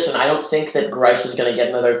 Listen, I don't think that Greiss is going to get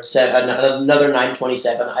another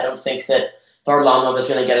 927. I don't think that Varlamov is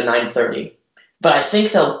going to get a 930. But I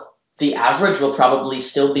think the average will probably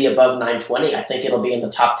still be above 920. I think it'll be in the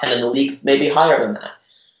top 10 in the league, maybe higher than that.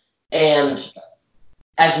 And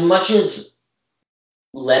as much as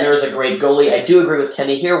Leonard is a great goalie, I do agree with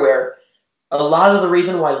Kenny here where a lot of the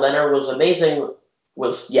reason why Leonard was amazing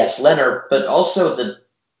was, yes, Leonard, but also the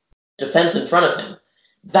defense in front of him.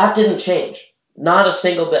 That didn't change. Not a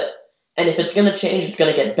single bit. And if it's going to change, it's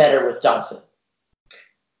going to get better with Johnson.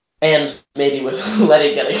 And maybe with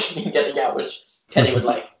Letty getting out, which Kenny would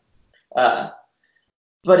like. But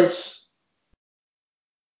it's...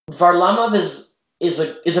 Varlamov is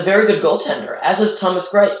a very good goaltender, as is Thomas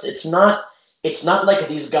Greiss. It's not like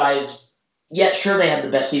these guys... Yeah, sure, they had the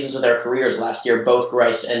best seasons of their careers last year, both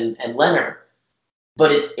Greiss and Leonard.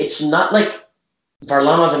 But it's not like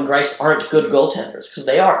Varlamov and Greiss aren't good goaltenders, because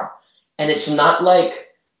they are. And it's not like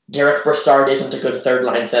Derek Brassard isn't a good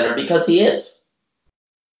third-line center, because he is.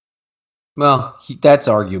 Well, that's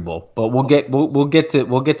arguable, but we'll get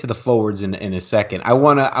to the forwards in a second. I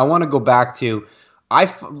wanna go back to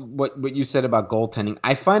what you said about goaltending.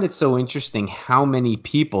 I find it so interesting how many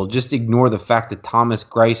people just ignore the fact that Thomas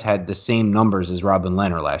Greiss had the same numbers as Robin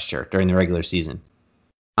Leonard last year during the regular season.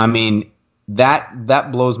 I mean,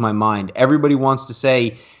 that blows my mind. Everybody wants to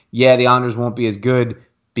say, yeah, the Islanders won't be as good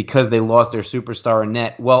because they lost their superstar in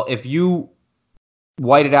net. Well, if you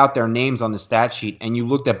whited out their names on the stat sheet and you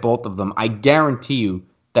looked at both of them, I guarantee you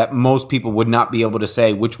that most people would not be able to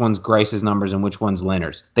say which one's Greiss's numbers and which one's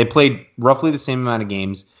Leonard's. They played roughly the same amount of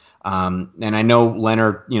games. And I know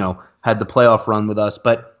Leonard, had the playoff run with us,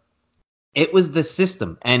 but it was the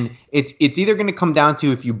system. And it's either going to come down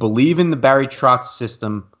to if you believe in the Barry Trotz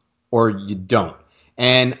system or you don't.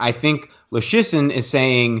 And I think Leschyshyn is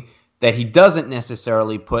saying that he doesn't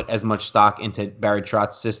necessarily put as much stock into Barry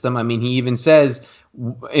Trotz's system. I mean, he even says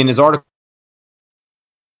in his article,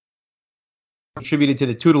 attributed to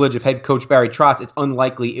the tutelage of head coach Barry Trotz, it's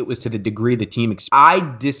unlikely it was to the degree the team I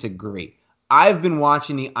disagree. I've been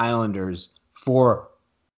watching the Islanders for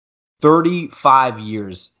 35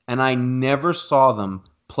 years, and I never saw them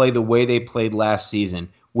play the way they played last season,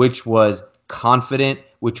 which was confident,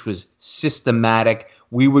 which was systematic.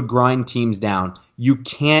 We would grind teams down. You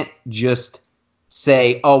can't just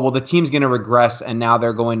say, oh, well, the team's going to regress and now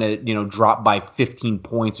they're going to, drop by 15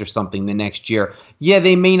 points or something the next year. Yeah,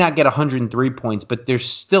 they may not get 103 points, but there's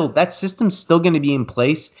still, that system's still going to be in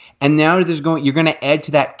place. And now you're going to add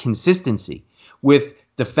to that consistency with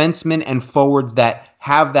defensemen and forwards that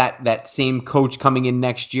have that same coach coming in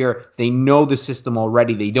next year. They know the system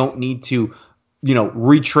already. They don't need to,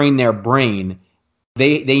 retrain their brain.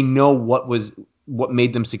 They know what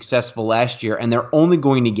made them successful last year, and they're only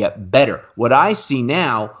going to get better. What I see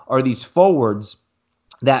now are these forwards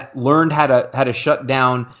that learned how to shut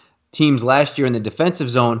down teams last year in the defensive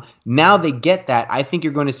zone. Now they get that. I think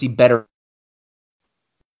you're going to see better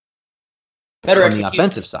on the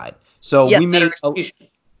offensive side. So yeah, we made.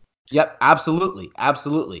 Yep, absolutely.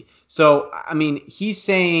 So, I mean, he's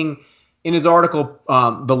saying in his article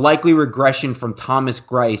the likely regression from Thomas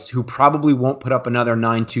Greiss, who probably won't put up another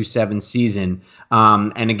 9.27 season.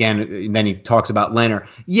 And again, then he talks about Leonard.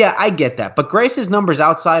 Yeah, I get that. But Greiss's numbers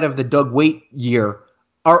outside of the Doug Waite year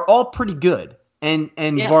are all pretty good. And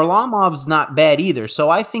Varlamov's not bad either. So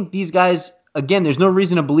I think these guys, again, there's no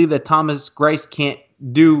reason to believe that Thomas Greiss can't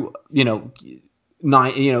do,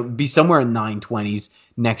 be somewhere in 920s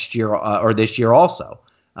next year or this year also.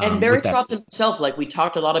 And Barry Trotz himself, like we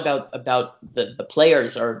talked a lot about the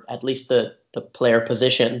players, or at least the player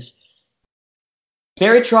positions.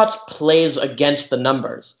 Barry Trotz plays against the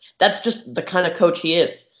numbers. That's just the kind of coach he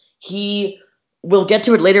is. We'll get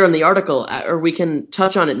to it later in the article, or we can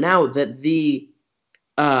touch on it now, that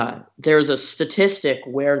there's a statistic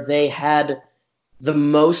where they had the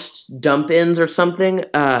most dump-ins or something.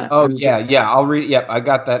 I'll read. Yep, I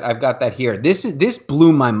got that. I've got that here. This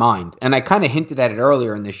blew my mind, and I kind of hinted at it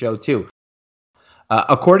earlier in the show too.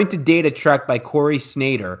 According to data tracked by Corey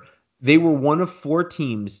Snyder, they were one of 4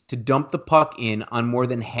 teams to dump the puck in on more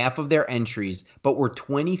than half of their entries, but were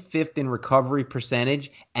 25th in recovery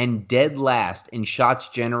percentage and dead last in shots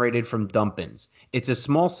generated from dump-ins. It's a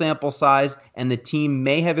small sample size, and the team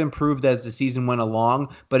may have improved as the season went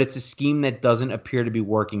along, but it's a scheme that doesn't appear to be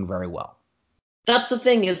working very well. That's the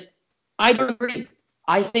thing is, I don't agree.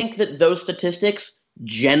 I think that those statistics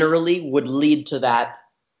generally would lead to that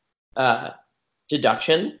that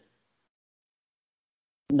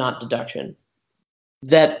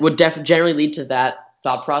would generally lead to that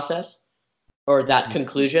thought process or that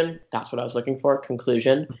conclusion. That's what I was looking for,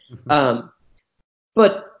 conclusion.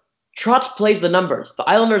 But Trotz plays the numbers. The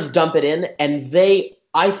Islanders dump it in, and they,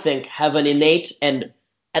 I think, have an innate and,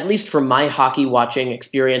 at least from my hockey watching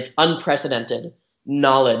experience, unprecedented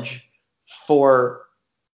knowledge for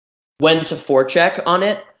when to forecheck on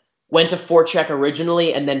it, when to forecheck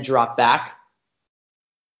originally and then drop back,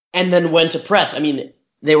 and then when to press. I mean,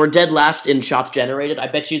 they were dead last in shots generated. I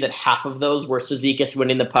bet you that half of those were Cizikas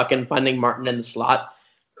winning the puck and finding Martin in the slot,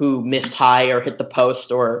 who missed high or hit the post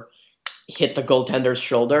or hit the goaltender's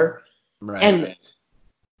shoulder. Right. And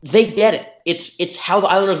they get it. It's how the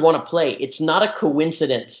Islanders want to play. It's not a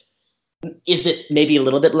coincidence. Is it maybe a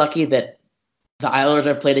little bit lucky that the Islanders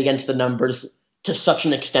have played against the numbers to such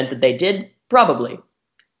an extent that they did? Probably.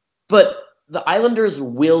 But the Islanders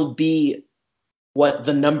will be what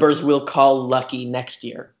the numbers will call lucky next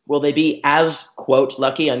year. Will they be as, quote,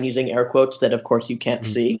 lucky? I'm using air quotes that, of course, you can't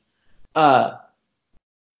see.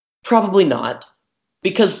 Probably not.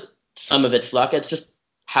 Because some of it's luck. It's just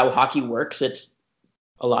how hockey works.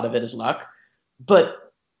 A lot of it is luck.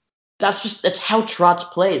 But that's how Trotz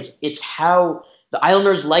plays. It's how the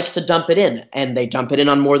Islanders like to dump it in, and they dump it in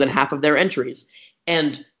on more than half of their entries.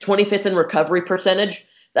 And 25th in recovery percentage,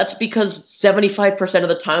 that's because 75% of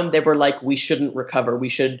the time they were like, we shouldn't recover. We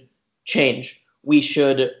should change. We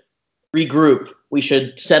should regroup. We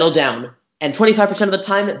should settle down. And 25% of the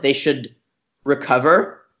time they should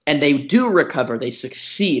recover, and they do recover. They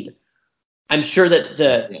succeed. I'm sure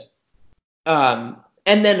that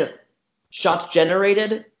and then shots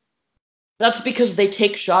generated, that's because they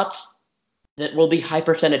take shots that will be high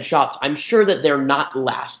percentage shots. I'm sure that they're not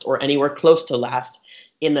last or anywhere close to last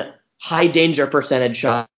in high danger percentage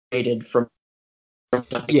shots rated from.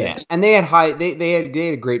 Yeah, and they had they had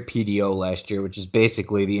a great PDO last year, which is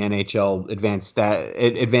basically the NHL advanced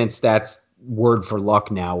stats word for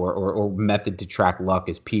luck now, or method to track luck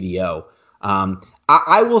is PDO.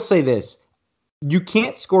 I will say this. You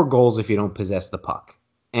can't score goals if you don't possess the puck.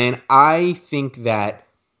 And I think that,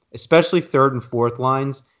 especially third and fourth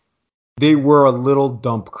lines, they were a little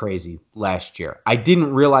dump crazy last year. I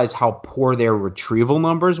didn't realize how poor their retrieval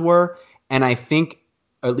numbers were. And I think,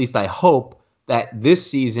 or at least I hope, that this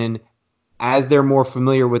season, as they're more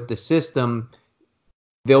familiar with the system,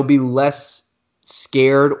 they'll be less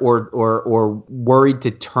scared or worried to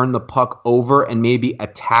turn the puck over and maybe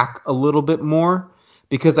attack a little bit more.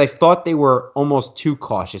 because I thought they were almost too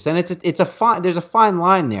cautious. And there's a fine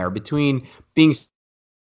line there between being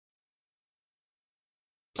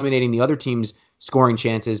dominating the other team's scoring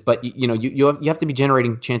chances, but you have to be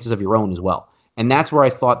generating chances of your own as well. And that's where I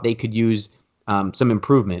thought they could use some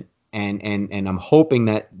improvement. And I'm hoping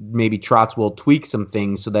that maybe Trotz will tweak some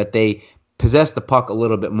things so that they possess the puck a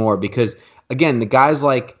little bit more. Because again, the guys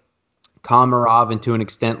like Komarov and to an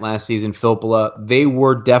extent last season, Filppula, they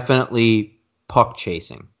were definitely puck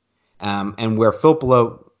chasing. And where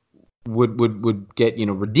Filppula would get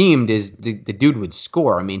redeemed is the dude would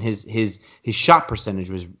score. I mean, his shot percentage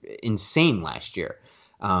was insane last year,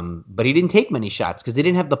 but he didn't take many shots because they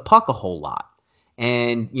didn't have the puck a whole lot.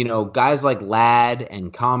 And guys like Ladd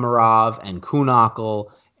and Komarov and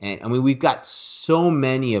Kuhnhackl, and I mean we've got so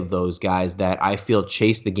many of those guys that I feel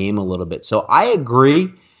chase the game a little bit. So I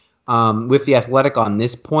agree with the Athletic on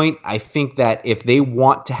this point. I think that if they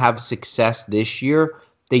want to have success this year,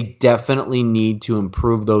 they definitely need to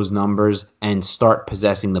improve those numbers and start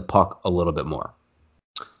possessing the puck a little bit more.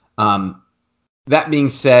 That being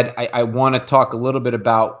said, I want to talk a little bit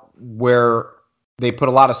about where they put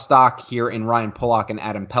a lot of stock here in Ryan Pulock and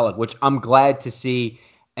Adam Pelech, which I'm glad to see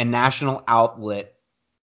a national outlet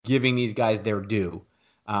giving these guys their due.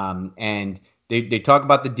 And they talk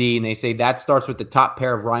about the D, and they say that starts with the top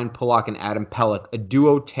pair of Ryan Pulock and Adam Pelech, a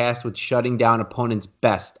duo tasked with shutting down opponents'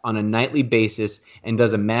 best on a nightly basis and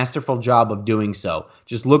does a masterful job of doing so.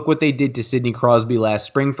 Just look what they did to Sidney Crosby last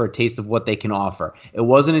spring for a taste of what they can offer. It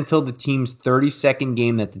wasn't until the team's 32nd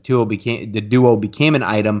game that the duo became an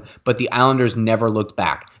item, but the Islanders never looked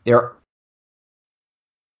back. They're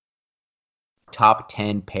top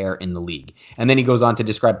 10 pair in the league. And then he goes on to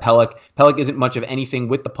describe Pelech. Pelech isn't much of anything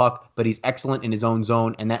with the puck, but he's excellent in his own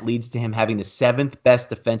zone, and that leads to him having the 7th best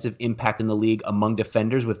defensive impact in the league among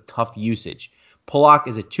defenders with tough usage. Pulock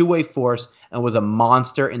is a two-way force and was a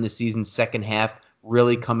monster in the season's second half,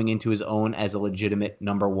 really coming into his own as a legitimate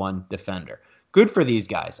number one defender. Good for these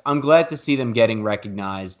guys. I'm glad to see them getting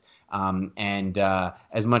recognized. And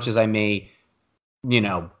as much as I may,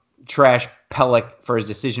 trash Pelech for his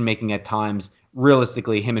decision making at times,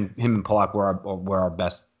 realistically, him and Pulock were our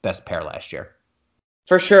best pair last year.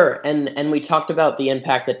 For sure, and we talked about the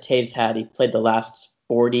impact that Taves had. He played the last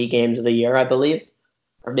 40 games of the year, I believe,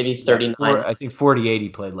 or maybe 39. Yeah, I think 48 he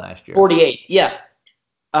played last year. 48, yeah.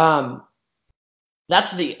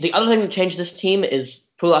 That's the other thing that changed this team is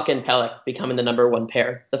Pulock and Pelech becoming the number one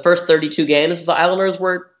pair. The first 32 games, the Islanders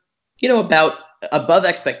were, about above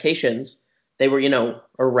expectations. They were,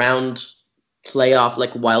 around playoff,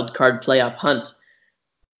 like wild card playoff hunt.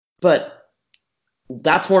 But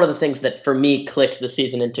that's one of the things that for me clicked the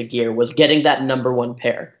season into gear was getting that number one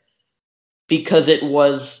pair, because it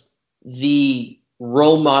was the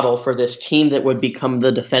role model for this team that would become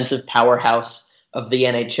the defensive powerhouse of the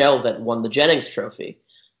NHL that won the Jennings Trophy.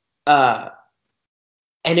 And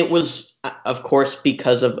it was, of course,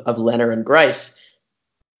 because of Leonard and Greiss,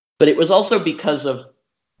 but it was also because of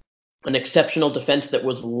an exceptional defense that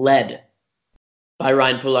was led by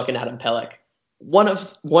Ryan Pulock and Adam Pelech, one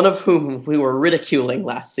of whom we were ridiculing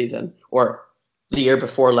last season or the year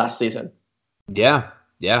before last season. Yeah,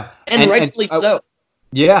 and rightfully so.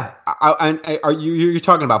 Yeah, are you're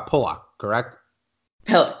talking about Pulock, correct?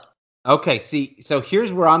 Pelech. Okay, see, so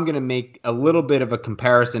here's where I'm going to make a little bit of a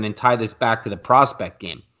comparison and tie this back to the prospect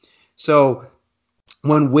game. So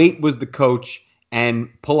when Waite was the coach and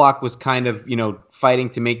Pulock was kind of, fighting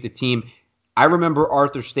to make the team, I remember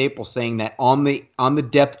Arthur Staples saying that on the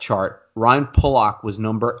depth chart, Ryan Pulock was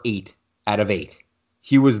number 8 out of 8.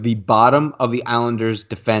 He was the bottom of the Islanders'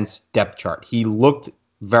 defense depth chart. He looked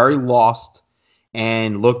very lost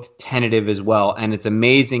and looked tentative as well. And it's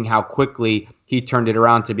amazing how quickly he turned it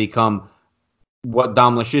around to become what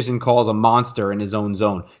Dom Luszczyszyn calls a monster in his own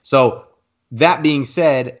zone. So that being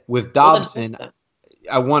said, with Dobson,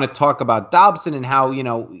 I want to talk about Dobson and how,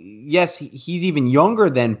 yes, he's even younger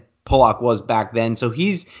than Pulock was back then. So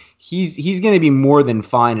he's going to be more than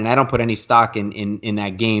fine. And I don't put any stock in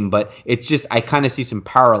that game, but it's just, I kind of see some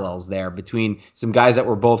parallels there between some guys that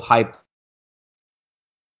were both hyped.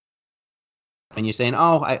 And you're saying,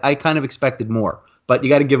 oh, I kind of expected more, but you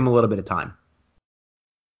got to give him a little bit of time.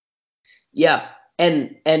 Yeah.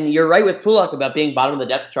 And you're right with Pulock about being bottom of the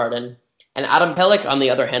depth chart. And Adam Pelech, on the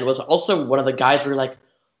other hand, was also one of the guys who were like,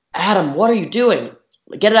 Adam, what are you doing?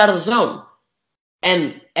 Get it out of the zone.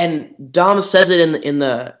 And Dom says it in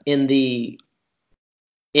the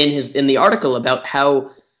article about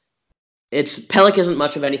how Pelech isn't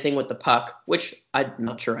much of anything with the puck, which I'm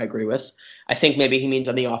not sure I agree with. I think maybe he means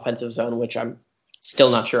on the offensive zone, which I'm still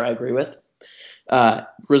not sure I agree with.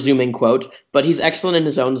 resuming quote, but he's excellent in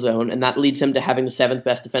his own zone, and that leads him to having the 7th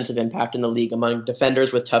best defensive impact in the league among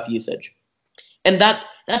defenders with tough usage. And that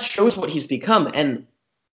shows what he's become. And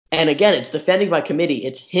again, it's defending by committee.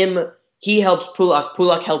 It's him. He helps Pulak.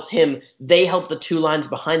 Pulak helps him. They help the two lines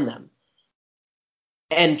behind them.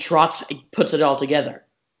 And Trotz puts it all together.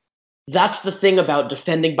 That's the thing about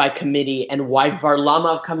defending by committee and why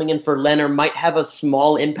Varlamov coming in for Leonard might have a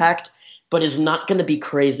small impact, but is not going to be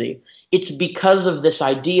crazy. It's because of this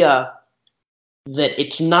idea that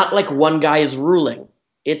it's not like one guy is ruling.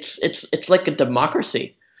 It's like a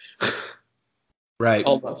democracy. Right.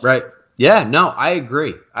 Almost. Right. Yeah, no, I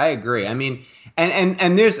agree. I mean,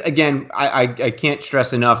 and there's, again, I can't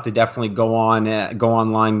stress enough to definitely go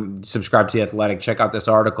online, subscribe to The Athletic, check out this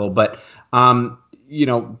article. But,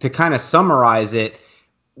 to kind of summarize it,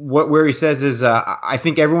 where he says is, I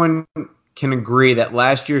think everyone can agree that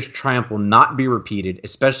last year's triumph will not be repeated,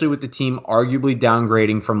 especially with the team arguably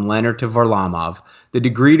downgrading from Leonard to Varlamov. The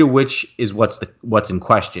degree to which is what's in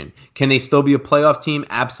question. Can they still be a playoff team?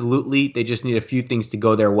 Absolutely. They just need a few things to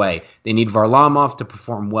go their way. They need Varlamov to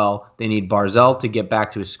perform well. They need Barzal to get back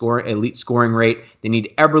to a elite scoring rate. They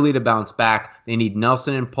need Eberle to bounce back. They need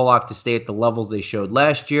Nelson and Pollock to stay at the levels they showed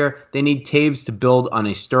last year. They need Taves to build on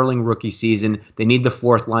a sterling rookie season. They need the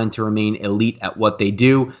fourth line to remain elite at what they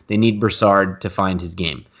do. They need Brassard to find his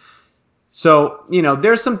game. So,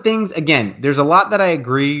 there's some things, again, there's a lot that I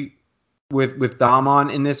agree with Dom on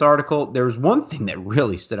in this article. There was one thing that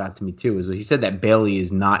really stood out to me too, is he said that Bailey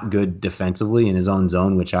is not good defensively in his own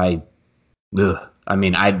zone, which I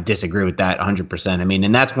disagree with that 100%.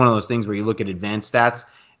 And that's one of those things where you look at advanced stats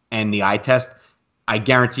and the eye test. I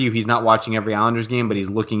guarantee you he's not watching every Islanders game, but he's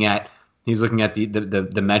looking at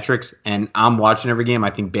the metrics, and I'm watching every game. I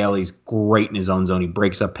think Bailey's great in his own zone. He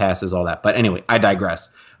breaks up passes, all that. But anyway, I digress.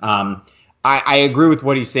 I agree with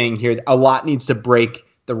what he's saying here. A lot needs to break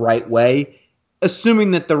the right way,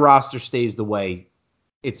 assuming that the roster stays the way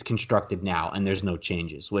it's constructed now and there's no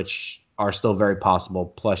changes, which are still very possible.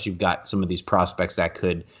 Plus, you've got some of these prospects that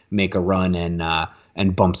could make a run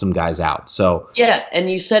and bump some guys out. So yeah,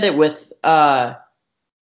 and you said it with the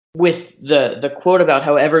quote about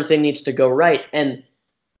how everything needs to go right, and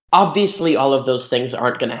obviously all of those things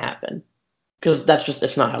aren't going to happen because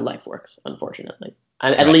it's not how life works, unfortunately.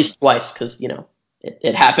 At least twice, because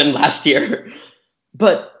it happened last year.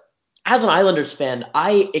 But as an Islanders fan,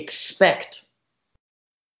 I expect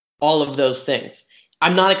all of those things.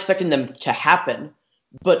 I'm not expecting them to happen,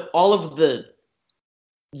 but all of the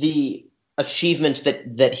achievements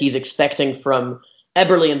that he's expecting from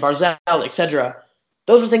Eberle and Barzal, etc.,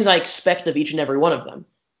 those are things I expect of each and every one of them.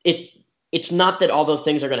 It's not that all those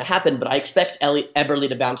things are going to happen, but I expect Eberle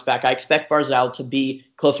to bounce back. I expect Barzal to be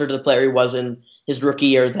closer to the player he was in his rookie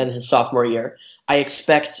year than his sophomore year. I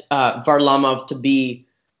expect Varlamov to be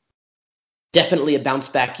definitely a bounce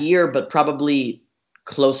back year, but probably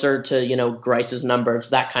closer to, Grice's numbers,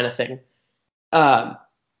 that kind of thing. And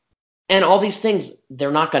all these things,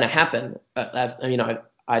 they're not going to happen.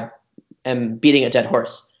 I am beating a dead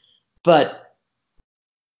horse. But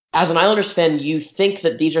as an Islanders fan, you think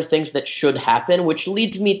that these are things that should happen, which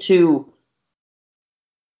leads me to,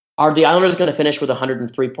 are the Islanders going to finish with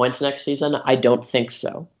 103 points next season? I don't think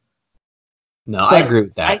so. No, but I agree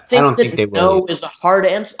with that. I don't think they will. No is a hard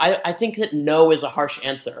answer. I think that no is a harsh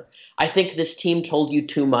answer. I think this team told you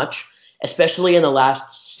too much, especially in the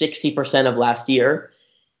last 60% of last year,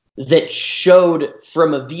 that showed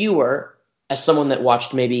from a viewer, as someone that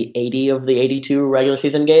watched maybe 80 of the 82 regular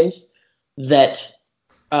season games, that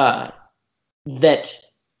the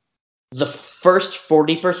first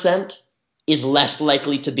 40% is less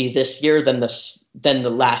likely to be this year than the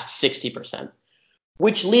last 60%,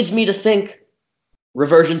 which leads me to think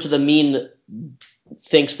reversion to the mean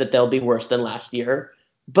thinks that they'll be worse than last year.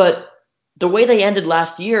 But the way they ended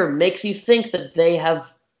last year makes you think that they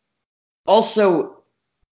have also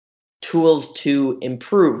tools to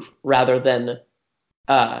improve rather than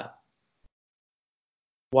why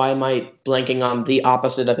am I blanking on the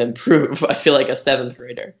opposite of improve? I feel like a seventh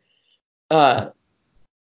grader.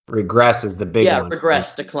 Regress is the big one. Yeah,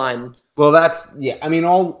 regress, decline. Well,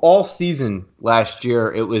 all season last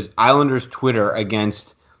year, it was Islanders Twitter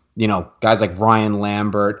against, guys like Ryan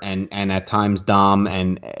Lambert and at times Dom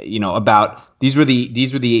and, about these were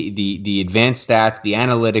the advanced stats, the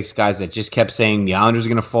analytics guys that just kept saying the Islanders are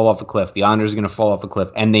going to fall off a cliff. The Islanders are going to fall off a cliff.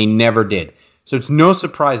 And they never did. So it's no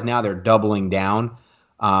surprise now they're doubling down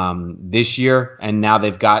this year, and now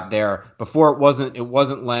they've got before it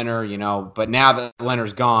wasn't Leonard, but now that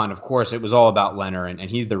Leonard's gone, of course it was all about Leonard and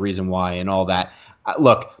he's the reason why and all that.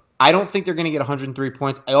 Look, I don't think they're going to get 103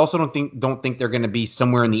 points. I also don't think they're going to be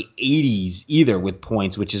somewhere in the 80s either with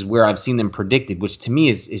points, which is where I've seen them predicted, which to me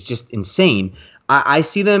is just insane. I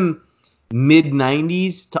see them mid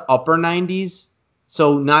 90s to upper 90s,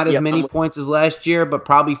 so not as many points as last year, but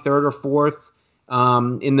probably third or fourth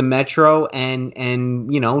in the Metro, and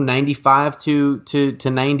 95 to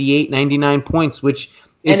 98, 99 points, which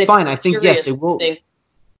is fine. I think yes, they will.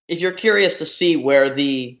 If you're curious to see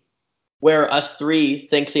where us three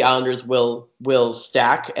think the Islanders will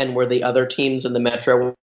stack and where the other teams in the Metro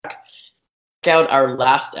will stack, check out our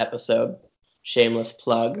last episode. Shameless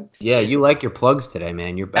plug. Yeah, you like your plugs today,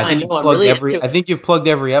 man. I think you've plugged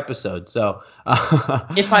every episode. So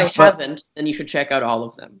if I haven't, then you should check out all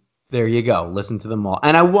of them. There you go. Listen to them all.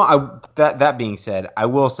 And that being said, I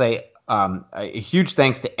will say a huge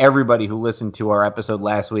thanks to everybody who listened to our episode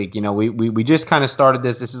last week. We just kind of started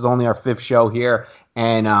this. This is only our 5th show here.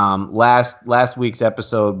 And last week's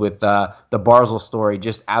episode with the Barzal story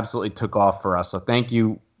just absolutely took off for us. So thank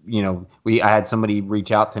you. I had somebody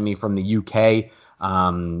reach out to me from the UK,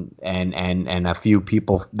 and a few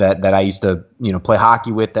people that I used to play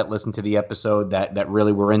hockey with that listened to the episode that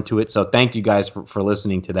really were into it. So thank you guys for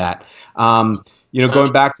listening to that.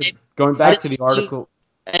 Going back to the article.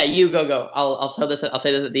 You go. I'll say this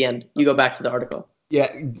at the end. You go back to the article.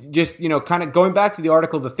 Yeah, just kind of going back to the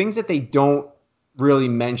article. The things that they don't really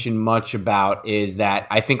mention much about is that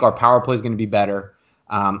I think our power play is going to be better.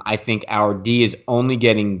 I think our D is only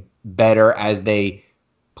getting better as they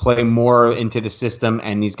play more into the system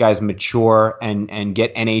and these guys mature and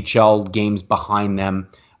get NHL games behind them.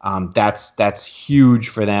 That's huge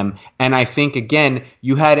for them. And I think, again,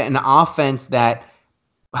 you had an offense that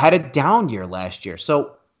had a down year last year.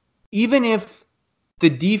 So even if the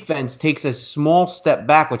defense takes a small step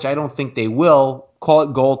back, which I don't think they will, call it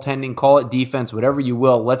goaltending, call it defense, whatever you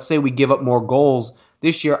will. Let's say we give up more goals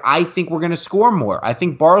this year. I think we're going to score more. I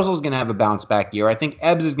think Barzal's going to have a bounce back year. I think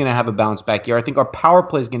Ebbs is going to have a bounce back year. I think our power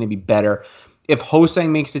play is going to be better. If Hosang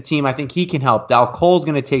makes the team, I think he can help. Dal Cole's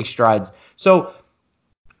going to take strides. So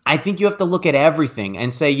I think you have to look at everything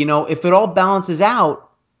and say, if it all balances out,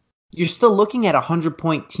 you're still looking at a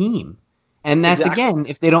 100-point team. And that's, again,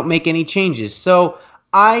 if they don't make any changes. So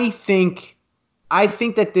I think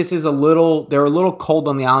that this is they're a little cold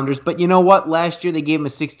on the Islanders, but you know what? Last year they gave them a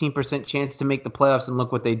 16% chance to make the playoffs, and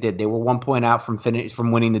look what they did. They were 1 point out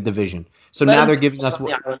from winning the division. So now they're giving us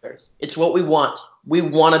what it's what we want. We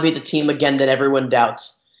want to be the team again that everyone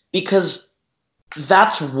doubts, because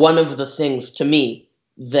that's one of the things to me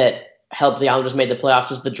that helped the Islanders make the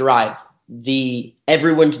playoffs is the drive, the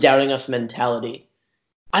everyone's doubting us mentality.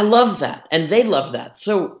 I love that, and they love that.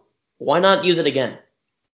 So why not use it again?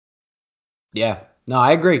 Yeah, no,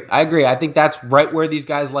 I agree. I think that's right where these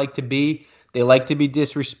guys like to be. They like to be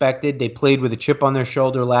disrespected. They played with a chip on their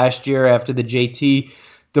shoulder last year after the JT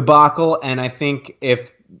debacle. And I think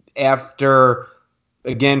if after,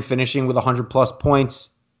 again, finishing with 100-plus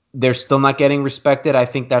points, they're still not getting respected, I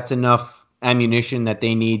think that's enough ammunition that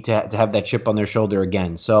they need to have that chip on their shoulder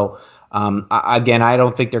again. So, again, I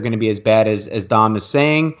don't think they're going to be as bad as Dom is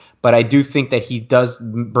saying, but I do think that he does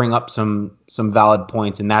bring up some valid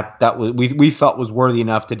points, and that we felt was worthy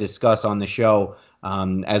enough to discuss on the show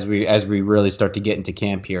as we really start to get into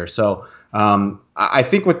camp here. So I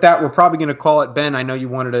think with that, we're probably going to call it. Ben, I know you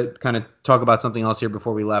wanted to kind of talk about something else here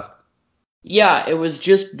before we left. Yeah, it was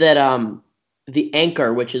just that the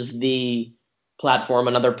Anchor, which is the platform,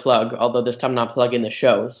 another plug, although this time I'm not plugging the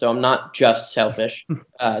show, so I'm not just selfish,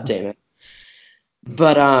 Damon.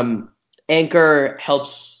 But Anchor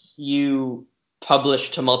helps you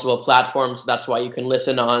publish to multiple platforms. That's why you can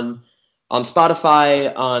listen on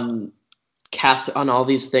Spotify, on Cast, on all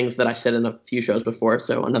these things that I said in a few shows before.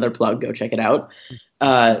 So another plug, go check it out.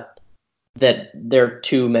 That there are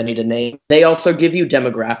too many to name. They also give you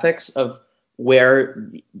demographics of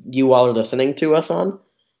where you all are listening to us on.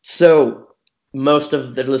 So most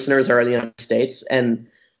of the listeners are in the United States,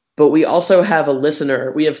 but we also have a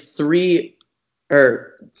listener. We have three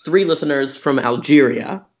listeners from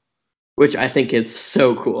Algeria, which I think is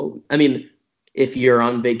so cool. I mean, if you're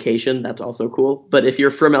on vacation, that's also cool. But if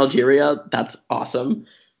you're from Algeria, that's awesome.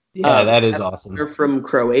 Yeah, that is awesome. We're from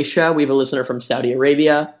Croatia. We have a listener from Saudi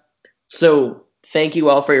Arabia. So thank you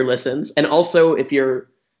all for your listens. And also, if you're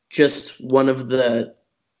just one of the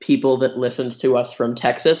people that listens to us from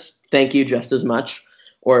Texas, thank you just as much.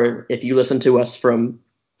 Or if you listen to us from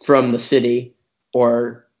the city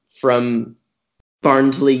or from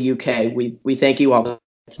Barnsley, UK, we thank you all.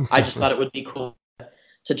 I just thought it would be cool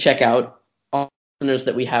to check out all listeners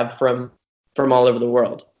that we have from all over the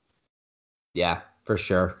world. Yeah, For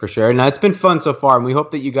sure, for sure. Now, it's been fun so far, and we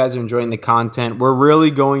hope that you guys are enjoying the content. We're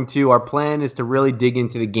really our plan is to really dig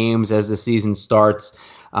into the games as the season starts.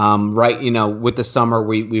 Right, with the summer,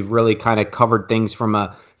 we've really kind of covered things from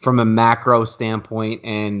a macro standpoint,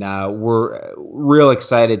 and we're real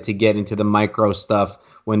excited to get into the micro stuff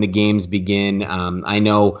when the games begin. I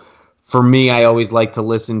know for me, I always like to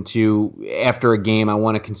listen to, after a game, I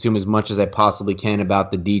want to consume as much as I possibly can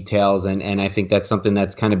about the details, and I think that's something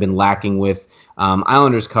that's kind of been lacking with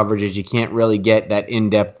Islanders coverage, is you can't really get that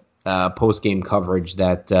in-depth post-game coverage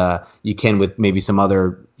that you can with maybe some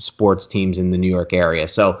other sports teams in the New York area.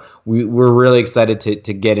 So we're really excited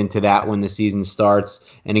to get into that when the season starts.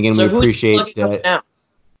 And again, we appreciate that.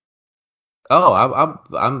 Oh,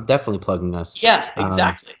 I'm definitely plugging us. Yeah,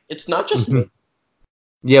 exactly. It's not just me.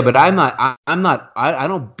 Yeah, but I'm not. I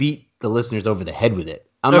don't beat the listeners over the head with it.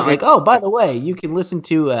 I'm not like, oh, by the way, you can listen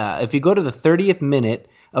to if you go to the 30th minute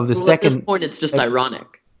of the second. At this point, it's just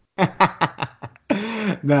ironic.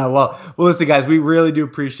 No, well, listen, guys, we really do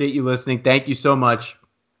appreciate you listening. Thank you so much.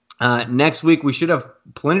 Next week, we should have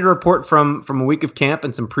plenty to report from a week of camp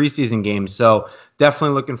and some preseason games. So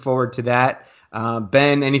definitely looking forward to that.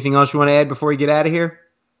 Ben, anything else you want to add before we get out of here?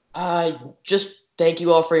 Just thank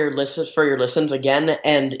you all for your listens again.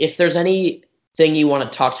 And if there's anything you want to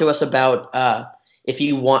talk to us about, if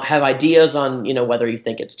you have ideas on, whether you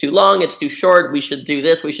think it's too long, it's too short, we should do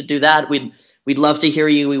this, we should do that, we'd love to hear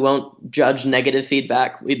you. We won't judge negative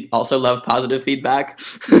feedback. We'd also love positive feedback.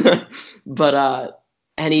 But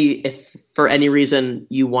if for any reason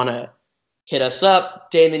you want to hit us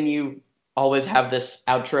up, Damon, you always have this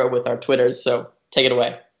outro with our Twitters, so take it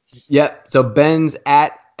away. Yep. So Ben's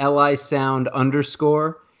at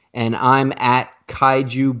LISound_, and I'm at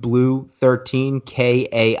KaijuBlue13,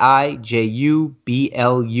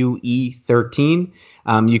 KAIJUBLUE 13.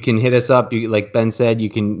 You can hit us up. Like Ben said, you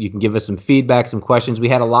can give us some feedback, some questions. We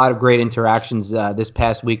had a lot of great interactions this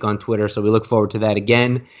past week on Twitter, so we look forward to that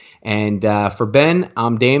again. And for Ben,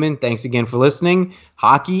 I'm Damon. Thanks again for listening.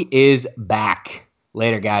 Hockey is back.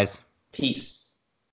 Later, guys. Peace.